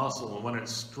like a muscle, and when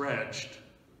it's stretched,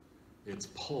 it's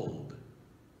pulled,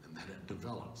 and then it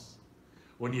develops.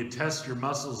 When you test your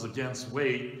muscles against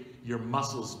weight, your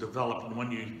muscles develop. And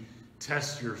when you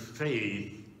test your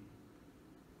faith,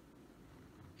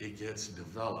 it gets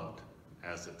developed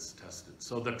as it's tested.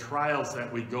 So the trials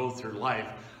that we go through life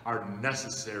are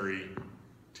necessary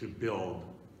to build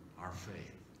our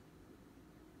faith.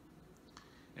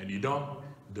 And you don't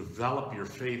develop your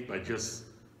faith by just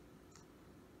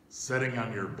sitting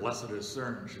on your blessed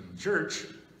assurance in church.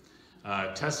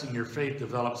 Testing your faith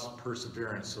develops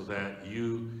perseverance so that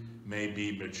you may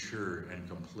be mature and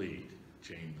complete.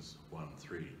 James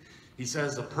 1:3. He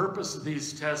says the purpose of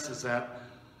these tests is that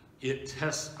it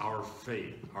tests our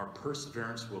faith. Our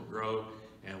perseverance will grow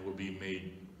and will be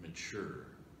made mature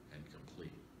and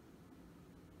complete.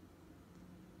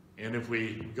 And if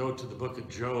we go to the book of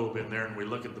Job in there and we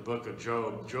look at the book of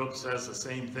Job, Job says the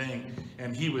same thing,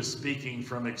 and he was speaking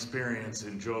from experience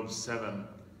in Job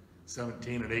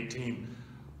 7:17 and 18.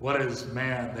 What is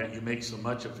man that you make so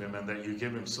much of him and that you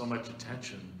give him so much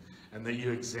attention and that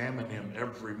you examine him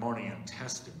every morning and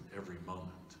test him every moment?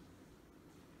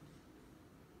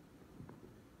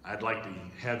 I'd like to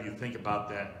have you think about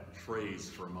that phrase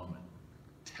for a moment.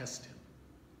 Test him,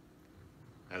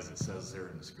 as it says there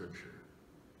in the scripture.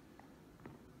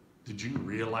 Did you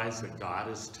realize that God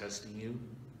is testing you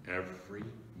every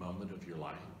moment of your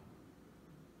life?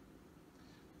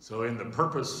 So in The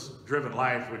Purpose-Driven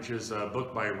Life, which is a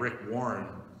book by Rick Warren,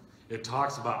 it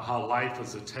talks about how life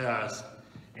is a test,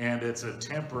 and it's a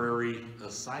temporary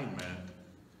assignment,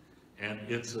 and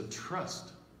it's a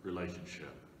trust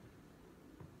relationship.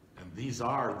 And these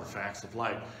are the facts of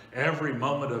life. Every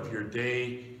moment of your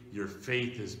day, your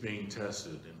faith is being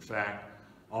tested. In fact,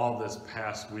 all this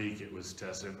past week it was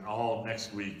tested, and all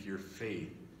next week your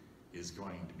faith is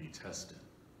going to be tested.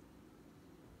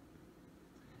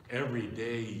 Every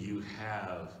day you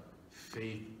have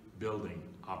faith-building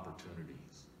opportunities.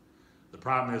 The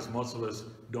problem is most of us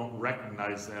don't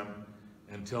recognize them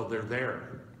until they're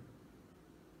there.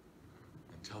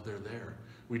 Until they're there.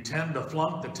 We tend to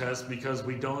flunk the test because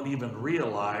we don't even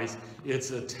realize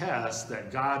it's a test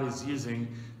that God is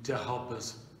using to help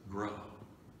us grow.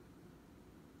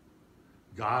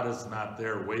 God is not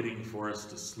there waiting for us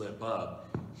to slip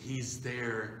up. He's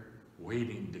there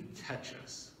waiting to catch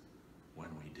us when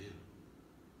we do.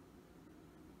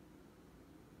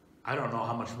 I don't know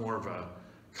how much more of a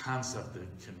concept that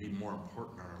can be more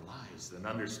important in our lives than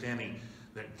understanding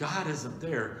that God isn't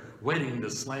there waiting to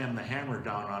slam the hammer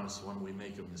down on us when we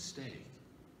make a mistake.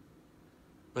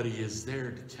 But he is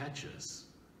there to catch us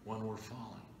when we're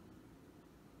falling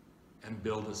and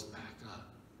build us back up.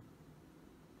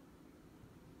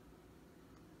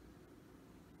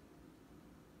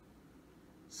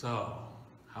 So,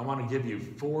 I want to give you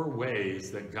 4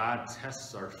 ways that God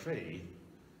tests our faith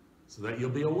so that you'll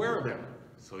be aware of them,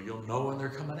 so you'll know when they're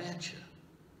coming at you.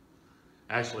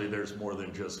 Actually, there's more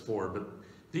than just 4, but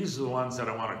these are the ones that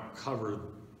I want to cover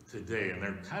today, and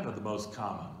they're kind of the most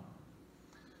common.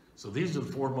 So these are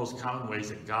the 4 most common ways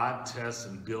that God tests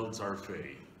and builds our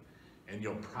faith. And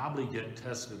you'll probably get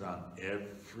tested on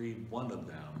every one of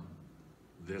them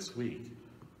this week.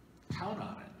 Count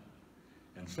on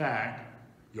it. In fact,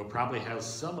 you'll probably have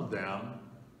some of them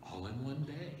all in one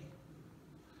day.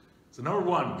 So number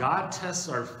 1, God tests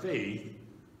our faith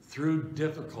through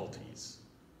difficulties.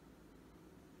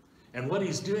 And what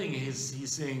he's doing is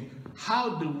he's saying,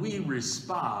 how do we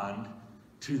respond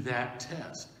to that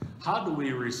test? How do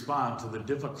we respond to the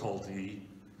difficulty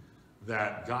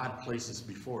that God places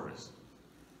before us?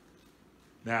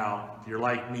 Now, if you're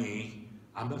like me,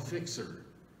 I'm a fixer.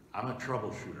 I'm a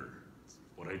troubleshooter. It's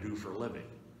what I do for a living.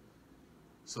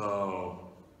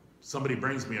 So somebody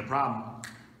brings me a problem,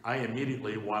 I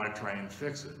immediately want to try and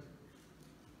fix it.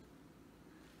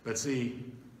 But see,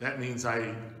 that means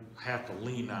I have to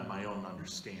lean on my own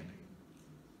understanding.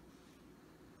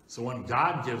 So when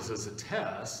God gives us a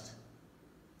test,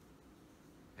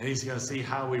 and he's going to see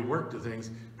how we work to things,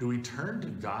 do we turn to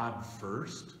God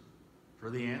first for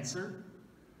the answer?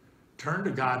 Turn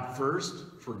to God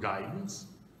first for guidance?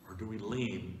 Or do we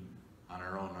lean on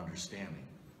our own understanding?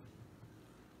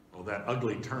 Well, that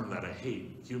ugly term that I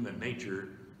hate, human nature,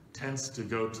 tends to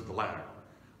go to the latter.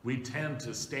 We tend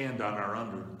to stand on our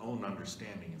own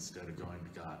understanding instead of going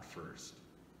to God first.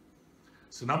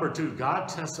 So number 2, God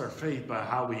tests our faith by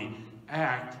how we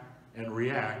act and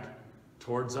react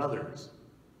towards others.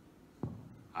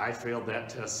 I failed that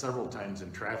test several times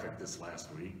in traffic this last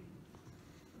week.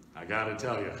 I gotta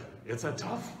tell you, it's a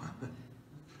tough one.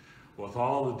 With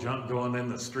all the junk going in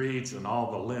the streets and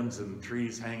all the limbs and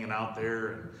trees hanging out there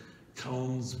and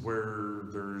cones where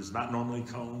there's not normally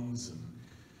cones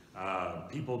and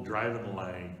people driving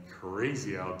like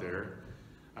crazy out there.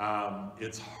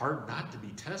 It's hard not to be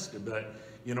tested, but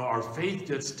you know, our faith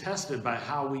gets tested by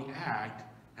how we act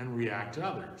and react to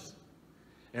others.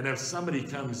 And if somebody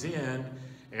comes in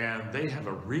and they have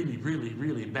a really, really,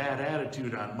 really bad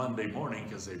attitude on Monday morning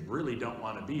because they really don't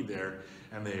want to be there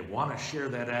and they want to share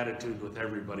that attitude with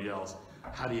everybody else,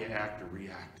 how do you act or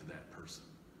react to that person?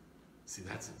 See,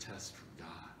 that's a test from God.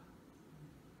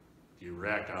 Do you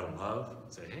react out of love?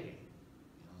 Say, hey,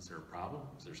 you know, is there a problem?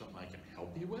 Is there something I can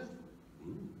help you with?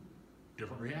 Ooh,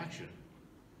 different reaction.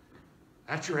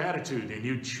 That's your attitude, and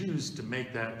you choose to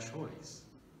make that choice.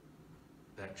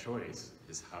 That choice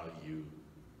is how you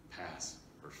pass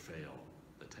or fail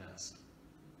the test.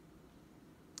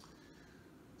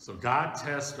 So God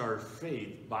tests our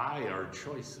faith by our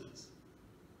choices,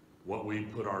 what we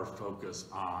put our focus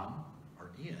on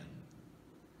or in,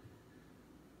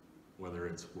 whether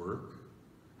it's work,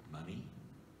 money,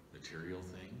 material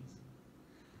things.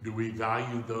 Do we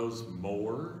value those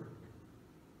more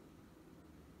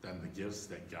than the gifts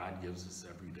that God gives us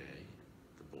every day,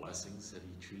 the blessings that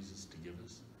he chooses to give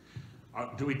us?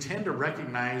 Do we tend to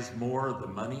recognize more the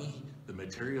money, the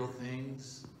material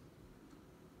things,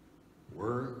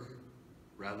 work,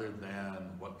 rather than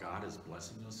what God is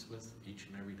blessing us with each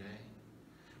and every day?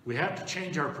 We have to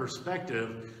change our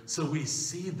perspective so we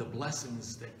see the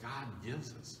blessings that God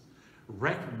gives us,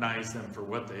 recognize them for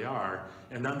what they are,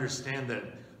 and understand that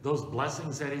those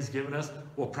blessings that he's given us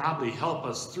will probably help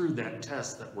us through that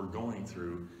test that we're going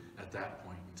through at that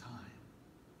point in time.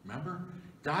 Remember?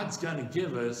 God's going to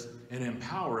give us and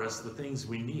empower us the things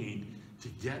we need to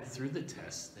get through the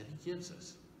tests that he gives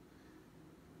us.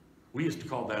 We used to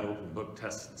call that open book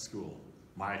tests in school,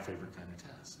 my favorite kind of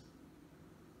test,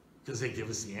 because they give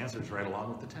us the answers right along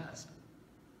with the test.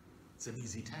 It's an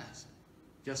easy test.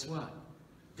 Guess what?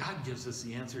 God gives us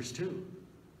the answers too.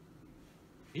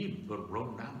 He wrote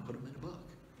them down and put them in a book.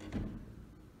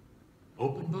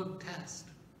 Open book test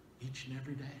each and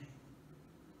every day.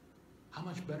 How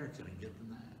much better can it get than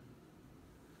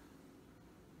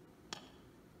that?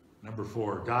 Number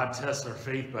 4, God tests our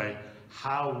faith by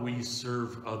how we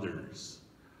serve others.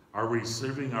 Are we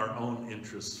serving our own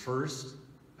interests first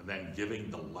and then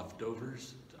giving the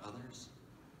leftovers to others?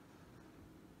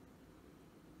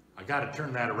 I got to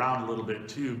turn that around a little bit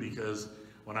too, because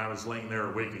when I was laying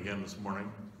there awake again this morning,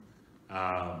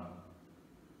 God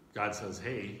says,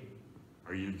 hey,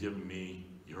 are you giving me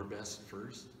your best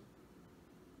first?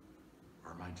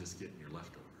 Or am I just getting your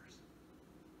leftovers?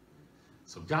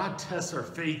 So God tests our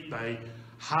faith by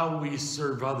how we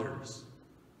serve others.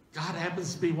 God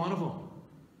happens to be one of them.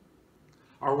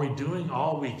 Are we doing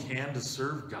all we can to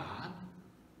serve God?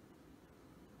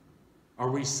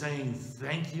 Are we saying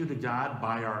thank you to God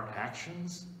by our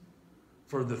actions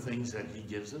for the things that he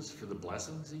gives us, for the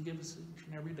blessings he gives us each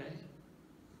and every day?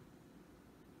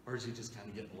 Or is he just kind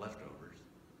of getting leftovers?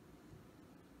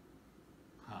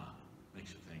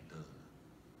 Makes you think, doesn't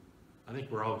it? I think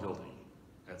we're all guilty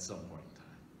at some point in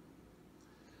time.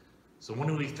 So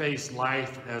when we face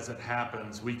life as it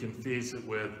happens, we can face it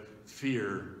with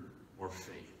fear or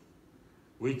faith.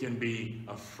 We can be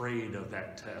afraid of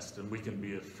that test, and we can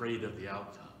be afraid of the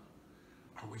outcome.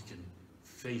 Or we can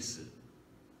face it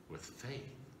with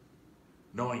faith,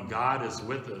 knowing God is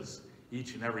with us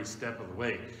each and every step of the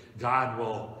way. God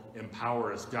will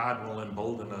empower us. God will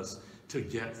embolden us to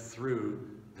get through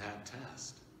that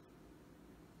test.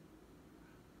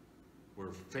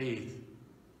 Where faith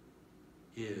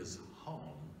is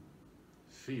home,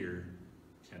 fear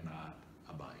cannot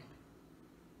abide.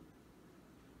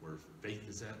 Where faith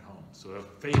is at home. So if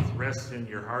faith rests in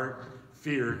your heart,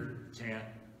 fear can't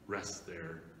rest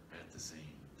there at the same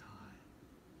time.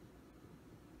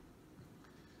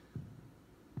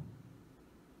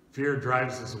 Fear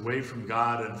drives us away from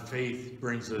God, and faith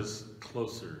brings us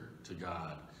closer to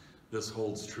God. This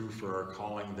holds true for our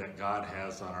calling that God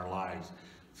has on our lives.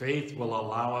 Faith will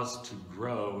allow us to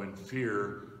grow, and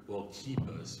fear will keep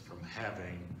us from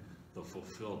having the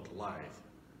fulfilled life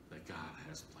that God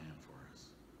has planned for us.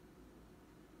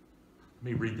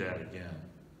 Let me read that again.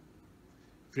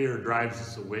 Fear drives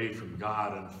us away from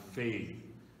God, and faith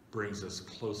brings us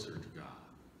closer to God.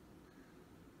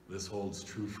 This holds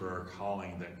true for our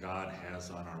calling that God has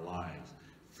on our lives.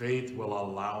 Faith will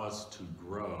allow us to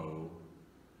grow.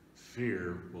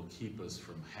 Fear will keep us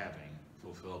from having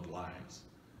fulfilled lives.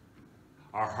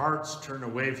 Our hearts turn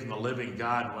away from the living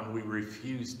God when we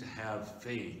refuse to have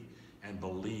faith and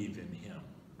believe in him.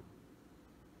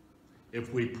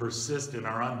 If we persist in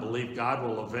our unbelief, God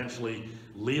will eventually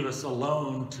leave us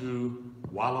alone to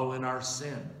wallow in our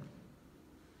sin.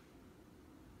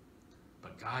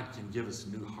 But God can give us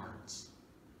new hearts,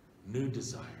 new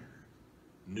desire,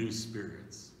 new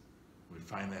spirits. We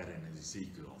find that in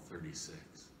Ezekiel 36.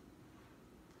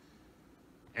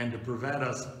 And to prevent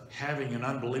us having an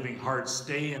unbelieving heart,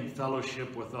 stay in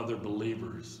fellowship with other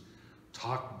believers.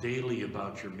 Talk daily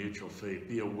about your mutual faith.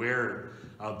 Be aware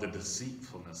of the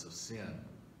deceitfulness of sin,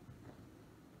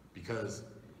 because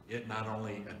it not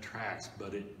only attracts,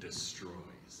 but it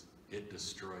destroys. It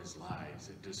destroys lives.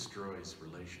 It destroys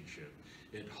relationship.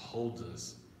 It holds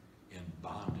us in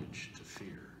bondage to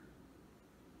fear.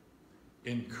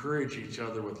 Encourage each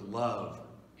other with love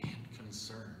and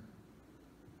concern.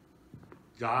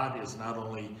 God is not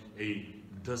only a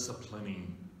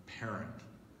disciplining parent,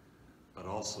 but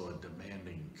also a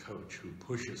demanding coach who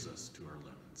pushes us to our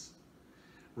limits,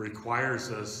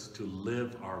 requires us to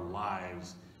live our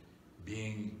lives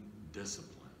being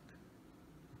disciplined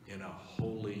in a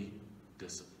holy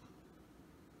discipline.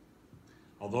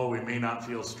 Although we may not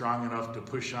feel strong enough to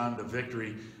push on to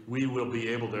victory, we will be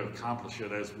able to accomplish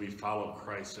it as we follow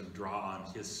Christ and draw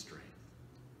on his strength.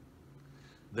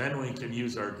 Then we can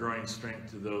use our growing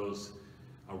strength to those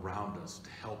around us to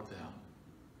help them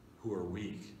who are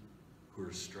weak, who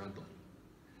are struggling,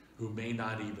 who may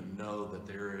not even know that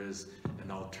there is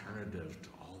an alternative to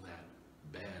all that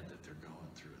bad that they're going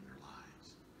through in their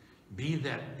lives. Be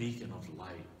that beacon of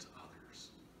light to others.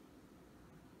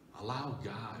 Allow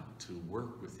God to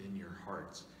work within your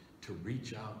hearts to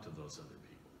reach out to those other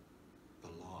people,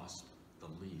 the lost, the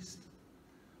least,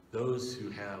 those who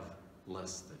have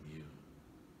less than you.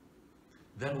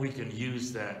 Then we can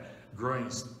use that growing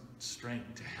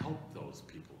strength to help those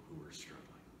people who are struggling.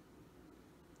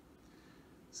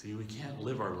 See, we can't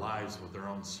live our lives with our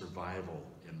own survival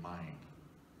in mind.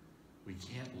 We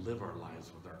can't live our lives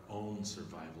with our own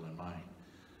survival in mind.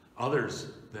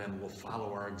 Others then will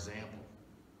follow our example.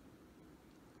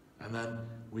 And then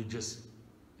we just,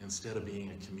 instead of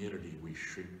being a community, we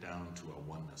shrink down to a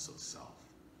oneness of self,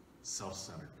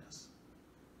 self-centeredness,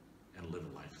 and live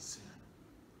a life of sin.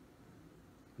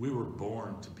 We were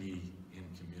born to be in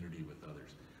community with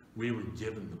others. We were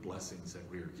given the blessings that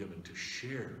we are given to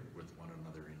share with one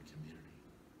another in community.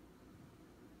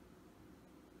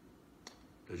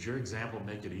 Does your example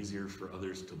make it easier for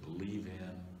others to believe in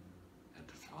and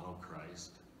to follow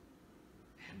Christ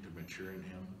and to mature in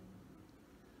him?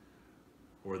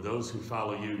 Or those who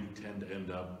follow you tend to end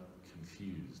up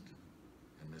confused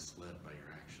and misled by your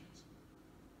actions?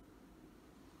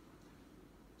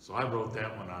 So I wrote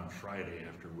that one on Friday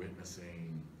after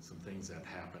witnessing some things that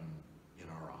happened in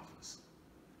our office.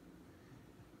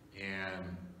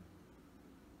 And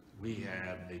we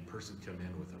had a person come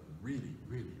in with a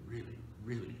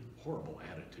really horrible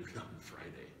attitude on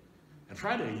Friday. And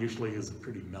Friday usually is a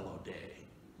pretty mellow day.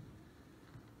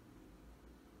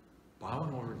 But I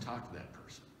went over and talked to that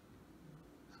person.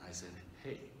 And I said,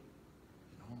 hey,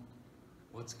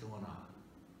 what's going on?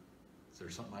 Is there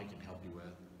something I can help you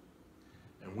with?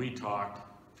 And we talked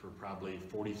for probably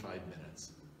 45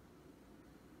 minutes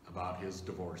about his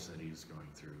divorce that he was going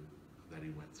through, that he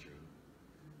went through,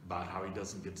 about how he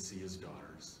doesn't get to see his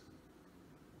daughters.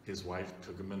 His wife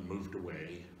took him and moved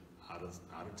away out of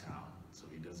town, so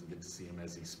he doesn't get to see him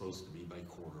as he's supposed to be by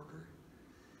court order.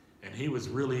 And he was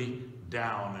really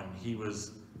down, and he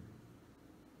was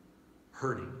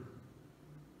hurting.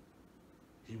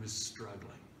 He was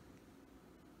struggling.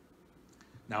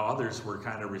 Now others were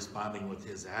kind of responding with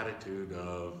his attitude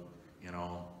of,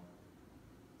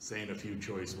 saying a few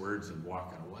choice words and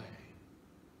walking away.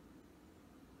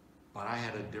 But I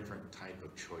had a different type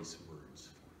of choice words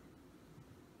for him.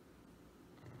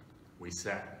 We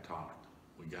sat and talked.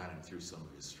 We got him through some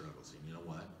of his struggles. And you know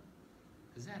what?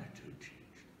 His attitude changed.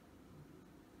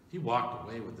 He walked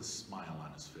away with a smile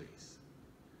on his face.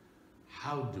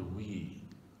 How do we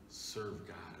serve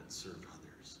God and serve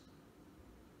others?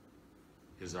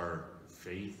 Is our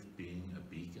faith being a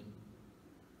beacon,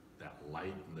 that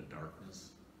light in the darkness,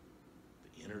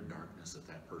 the inner darkness that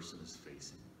that person is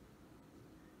facing?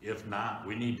 If not,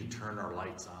 we need to turn our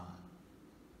lights on,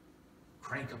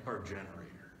 crank up our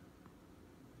generator,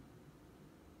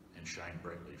 and shine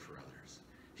brightly for others.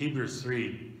 Hebrews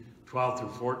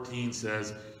 3:12-14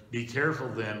 says, be careful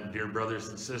then, dear brothers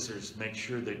and sisters, make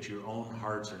sure that your own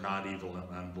hearts are not evil and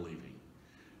unbelieving,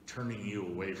 turning you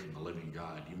away from the living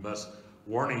God. You must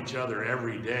warn each other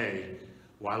every day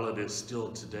while it is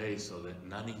still today, so that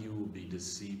none of you will be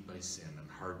deceived by sin and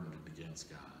hardened against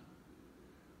God.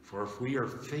 For if we are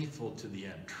faithful to the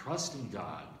end, trusting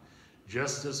God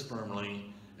just as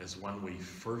firmly as when we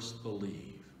first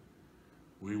believe,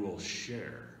 we will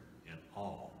share in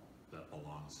all that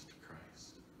belongs to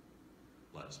Christ.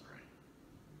 Let us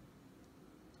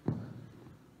pray.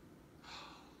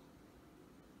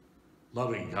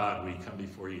 Loving God, we come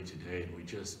before you today and we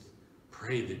just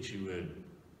pray that you would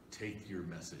take your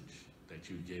message that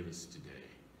you gave us today,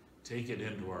 take it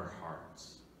into our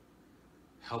hearts.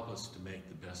 Help us to make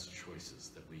the best choices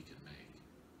that we can make.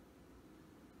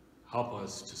 Help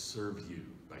us to serve you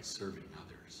by serving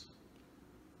others.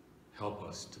 Help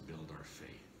us to build our faith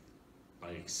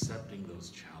by accepting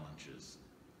those challenges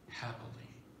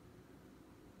happily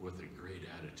with a great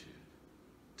attitude,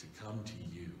 to come to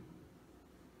you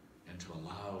and to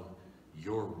allow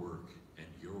your work and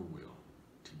your will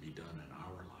to be done in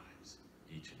our lives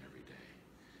each and every day.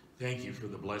 Thank you for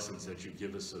the blessings that you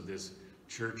give us of this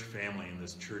church family and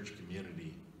this church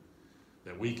community,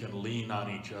 that we can lean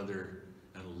on each other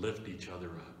and lift each other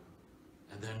up,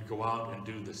 and then go out and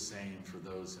do the same for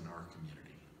those in our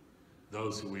community,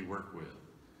 those who we work with,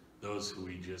 those who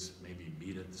we just maybe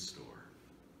meet at the store.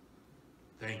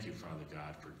 Thank you, Father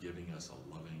God, for giving us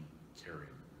a loving, caring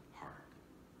heart.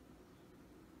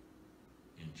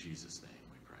 In Jesus' name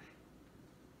we pray.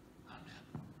 Amen.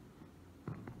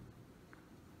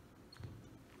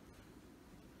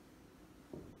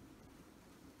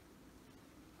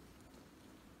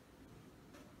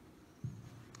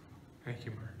 Thank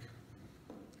you, Mark.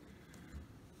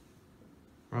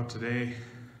 Well, today,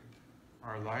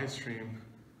 our live stream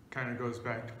kind of goes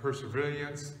back to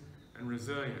perseverance and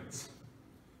resilience.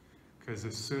 Because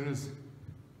as soon as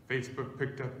Facebook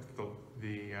picked up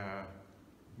the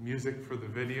music for the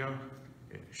video,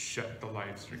 it shut the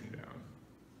live stream down.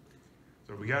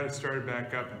 So we got it started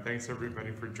back up, and thanks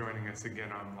everybody for joining us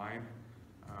again online.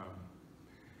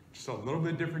 Just a little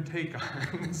bit different take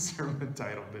on the sermon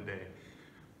title today.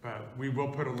 But we will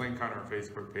put a link on our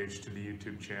Facebook page to the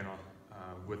YouTube channel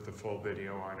with the full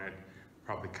video on it.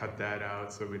 Probably cut that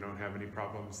out so we don't have any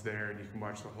problems there, and you can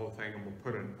watch the whole thing, and we'll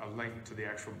put a link to the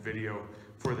actual video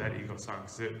for that Eagle song,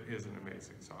 because it is an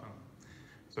amazing song.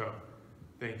 So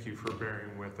thank you for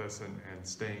bearing with us and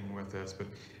staying with us. But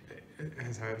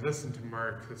as I listened to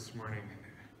Mark this morning,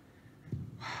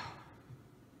 wow,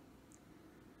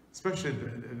 especially,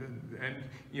 and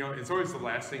you know, it's always the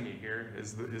last thing you hear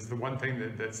is the one thing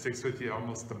that sticks with you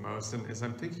almost the most. And as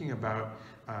I'm thinking about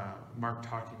Mark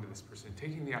talking to this person,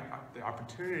 taking the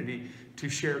opportunity to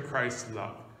share Christ's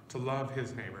love, to love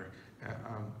his neighbor,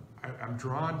 I'm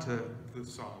drawn to the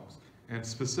Psalms, and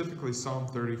specifically Psalm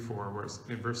 34, where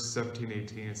in verses 17,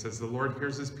 18, it says, "The Lord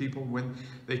hears his people when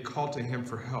they call to him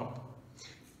for help."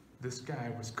 This guy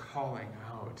was calling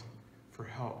out for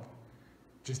help,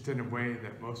 just in a way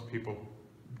that most people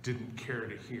didn't care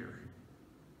to hear.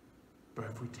 But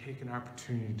if we take an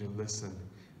opportunity to listen,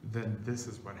 then this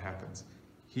is what happens.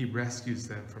 He rescues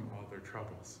them from all their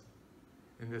troubles.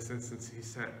 In this instance, he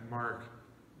sent Mark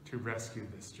to rescue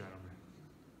this gentleman.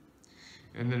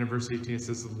 And then in verse 18, it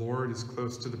says, "The Lord is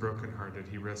close to the brokenhearted.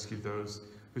 He rescued those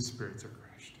whose spirits are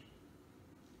crushed."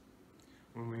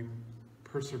 When we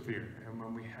persevere and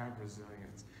when we have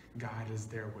resilience, God is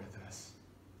there with us.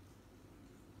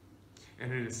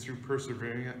 And it is through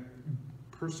perseverance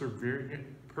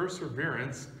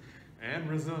and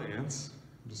resilience,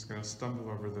 I'm just going to stumble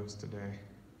over those today,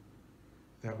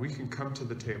 that we can come to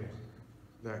the table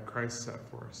that Christ set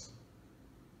for us.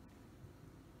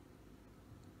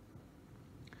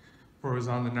 For it was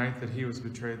on the night that he was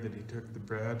betrayed that he took the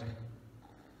bread.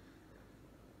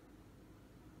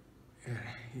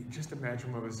 And just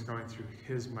imagine what was going through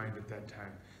his mind at that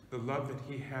time. The love that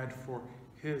he had for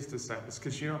his disciples.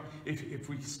 Because, you know, if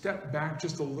we step back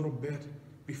just a little bit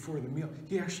before the meal,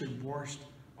 he actually washed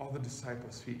all the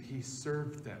disciples' feet. He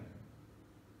served them.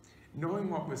 Knowing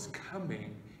what was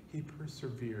coming, he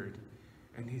persevered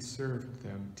and he served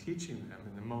them, teaching them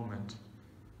in the moment.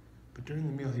 But during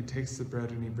the meal, he takes the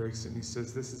bread and he breaks it and he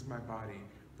says, "This is my body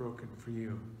broken for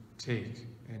you. Take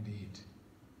and eat."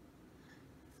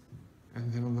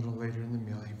 And then a little later in the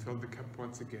meal, he filled the cup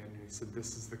once again and he said,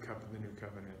 "This is the cup of the new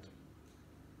covenant.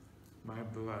 My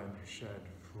blood shed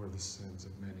for the sins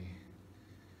of many."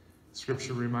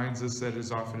 Scripture reminds us that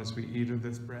as often as we eat of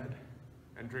this bread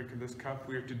and drink of this cup,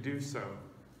 we are to do so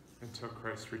until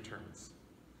Christ returns.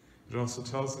 It also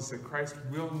tells us that Christ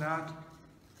will not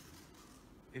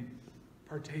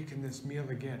partake in this meal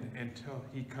again until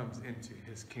he comes into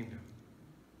his kingdom.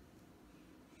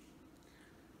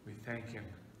 We thank him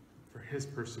for his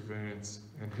perseverance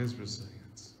and his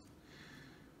resilience.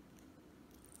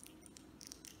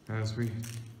 As we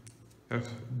have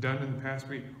done in the past,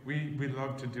 we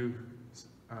love to do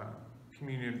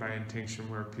communion by intinction,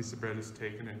 where a piece of bread is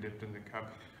taken and dipped in the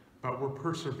cup. But we're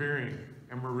persevering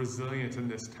and we're resilient in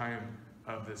this time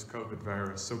of this COVID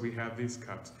virus. So we have these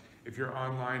cups. If you're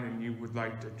online and you would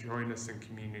like to join us in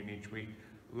communion each week,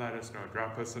 let us know.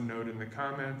 Drop us a note in the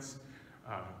comments,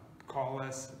 call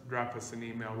us, drop us an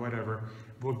email, whatever.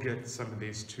 We'll get some of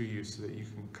these to you so that you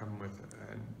can come with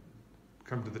and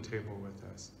come to the table with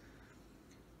us.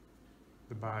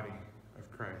 The body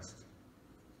of Christ.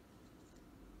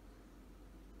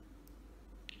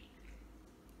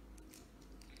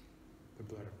 The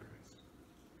blood of Christ.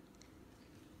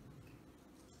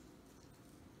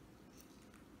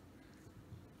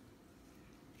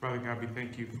 Father God, we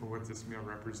thank you for what this meal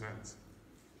represents.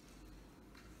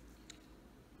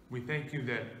 We thank you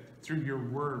that through your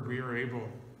word we are able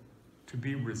to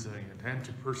be resilient and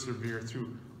to persevere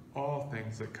through all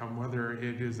things that come, whether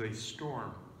it is a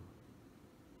storm,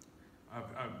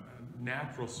 a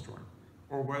natural storm,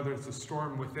 or whether it's a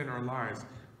storm within our lives.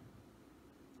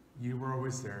 You were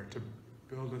always there to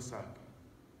build us up.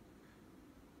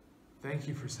 Thank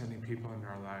you for sending people in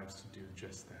our lives to do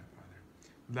just that, Father.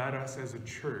 Let us as a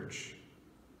church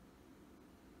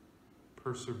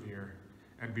persevere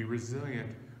and be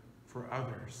resilient for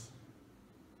others,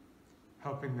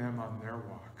 helping them on their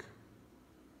walk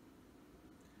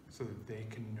so that they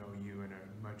can know you in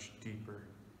a much deeper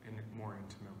and more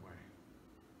intimate way.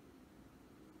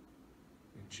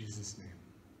 In Jesus' name,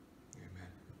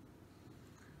 amen.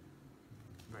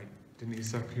 Invite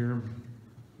Denise up here.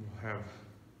 We'll have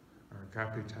our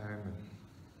agape time and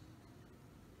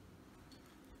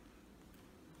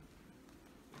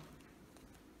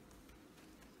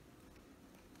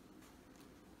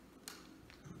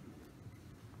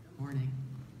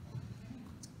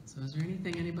So is there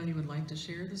anything anybody would like to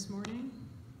share this morning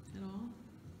at all,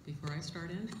 before I start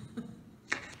in?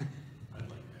 I'd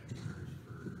like to have prayers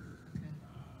for Okay.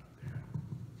 Dan.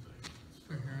 So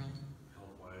For Harold?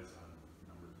 health-wise on a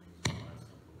number of things in the last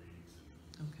couple of weeks.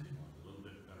 And Okay. he's feeling a little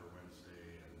bit better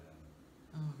Wednesday, and then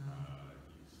Oh, no,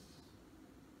 he's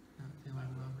not not feeling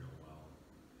doing well. real well.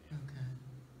 And, Okay.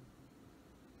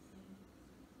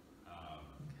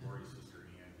 Lori's sister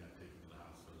Ann got taken to the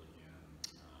hospital again.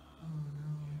 Oh,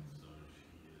 no. And so she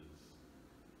is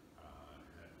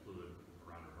had fluid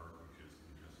around her heart, which is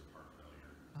congestive heart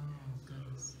failure. Oh, And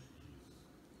goodness.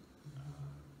 so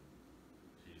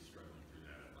she's struggling through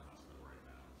that at the hospital right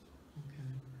now. So Okay.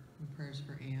 And prayers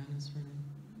for Ann is her name?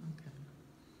 Okay.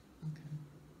 Okay.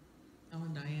 Oh,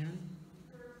 and Diane?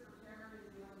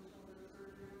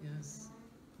 Yes.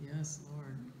 Yes,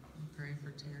 Lord. We pray for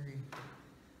Terry.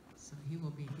 So he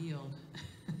will be healed.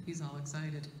 He's all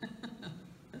excited.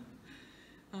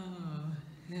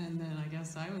 And then I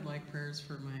guess I would like prayers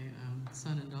for my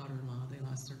son and daughter-in-law. They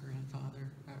lost their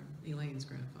grandfather, Elaine's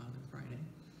grandfather, Friday.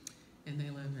 And they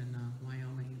live in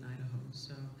Wyoming and Idaho.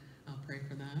 So I'll pray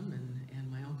for them.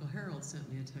 And my Uncle Harold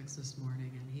sent me a text this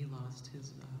morning, and he lost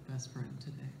his best friend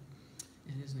today.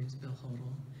 And his name's Bill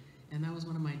Hodel. And that was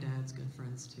one of my dad's good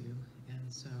friends, too.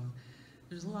 And so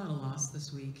there's a lot of loss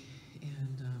this week,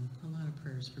 and a lot of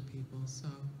prayers for people. So,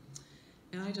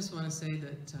 and I just want to say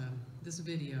that this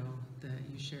video that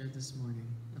you shared this morning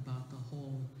about the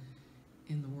hole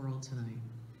in the world tonight,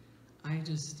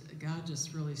 God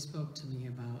just really spoke to me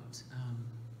about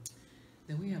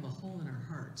that we have a hole in our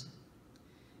heart,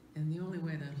 and the only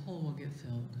way that hole will get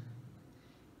filled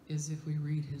is if we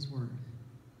read His Word.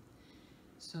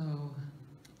 So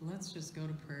let's just go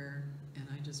to prayer, and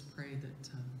I just pray that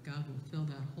God will fill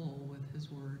that hole with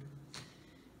His Word.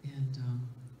 And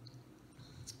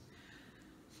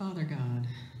Father God,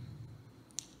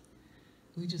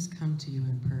 we just come to you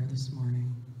in prayer this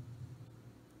morning.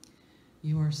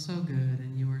 You are so good,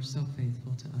 and you are so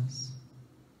faithful to us.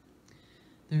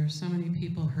 There are so many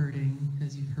people hurting,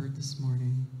 as you've heard this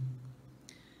morning.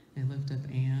 I lift up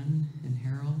Ann and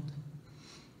Harold,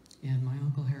 and my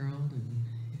Uncle Harold, and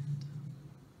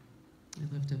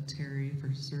I lift up Terry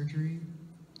for surgery.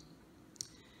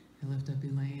 I lift up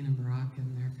Elaine and Barack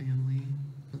and their family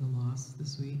for the loss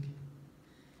this week.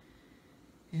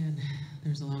 And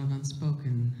there's a lot of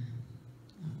unspoken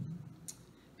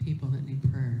people that need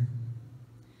prayer.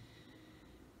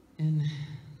 And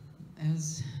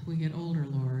as we get older,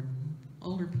 Lord,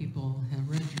 older people have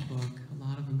read your book. A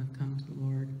lot of them have come to the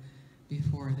Lord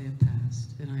before they have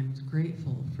passed. And I'm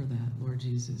grateful for that, Lord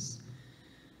Jesus.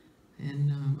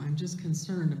 And I'm just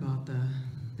concerned about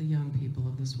the young people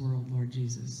of this world, Lord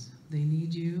Jesus. They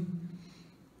need you.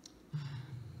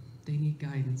 They need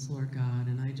guidance, Lord God.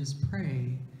 And I just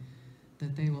pray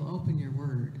that they will open your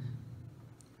word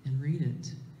and read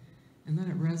it and let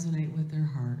it resonate with their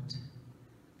heart.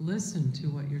 Listen to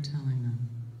what you're telling them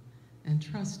and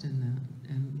trust in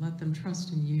that, and let them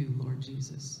trust in you, Lord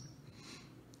Jesus,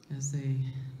 as they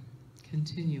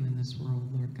continue in this world,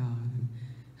 Lord God, and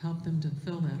help them to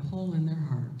fill that hole in their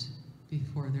heart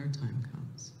before their time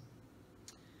comes.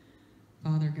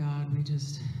 Father God, we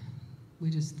just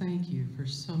thank you for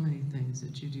so many things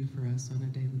that you do for us on a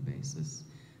daily basis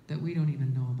that we don't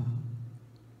even know about.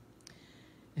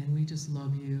 And we just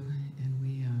love you, and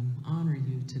we honor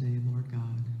you today, Lord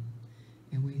God.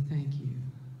 And we thank you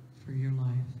for your life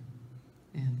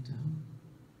and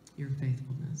your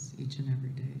faithfulness each and every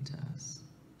day to us.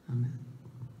 Amen.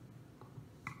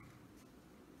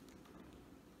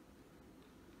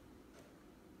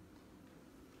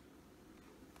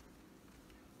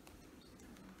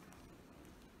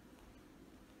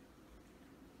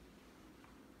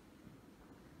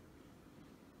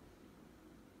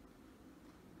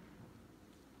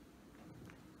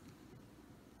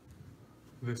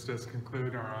 This does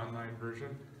conclude our online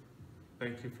version.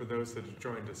 Thank you for those that have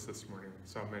joined us this morning. We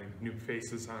saw many new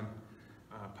faces on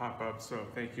pop up, so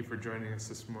thank you for joining us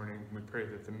this morning. We pray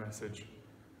that the message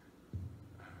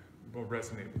will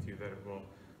resonate with you, that it will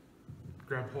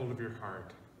grab hold of your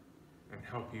heart and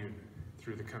help you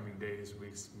through the coming days,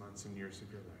 weeks, months, and years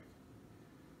of your life.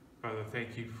 Father,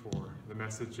 thank you for the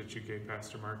message that you gave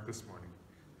Pastor Mark this morning.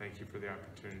 Thank you for the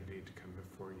opportunity to come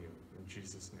before you. In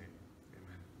Jesus' name.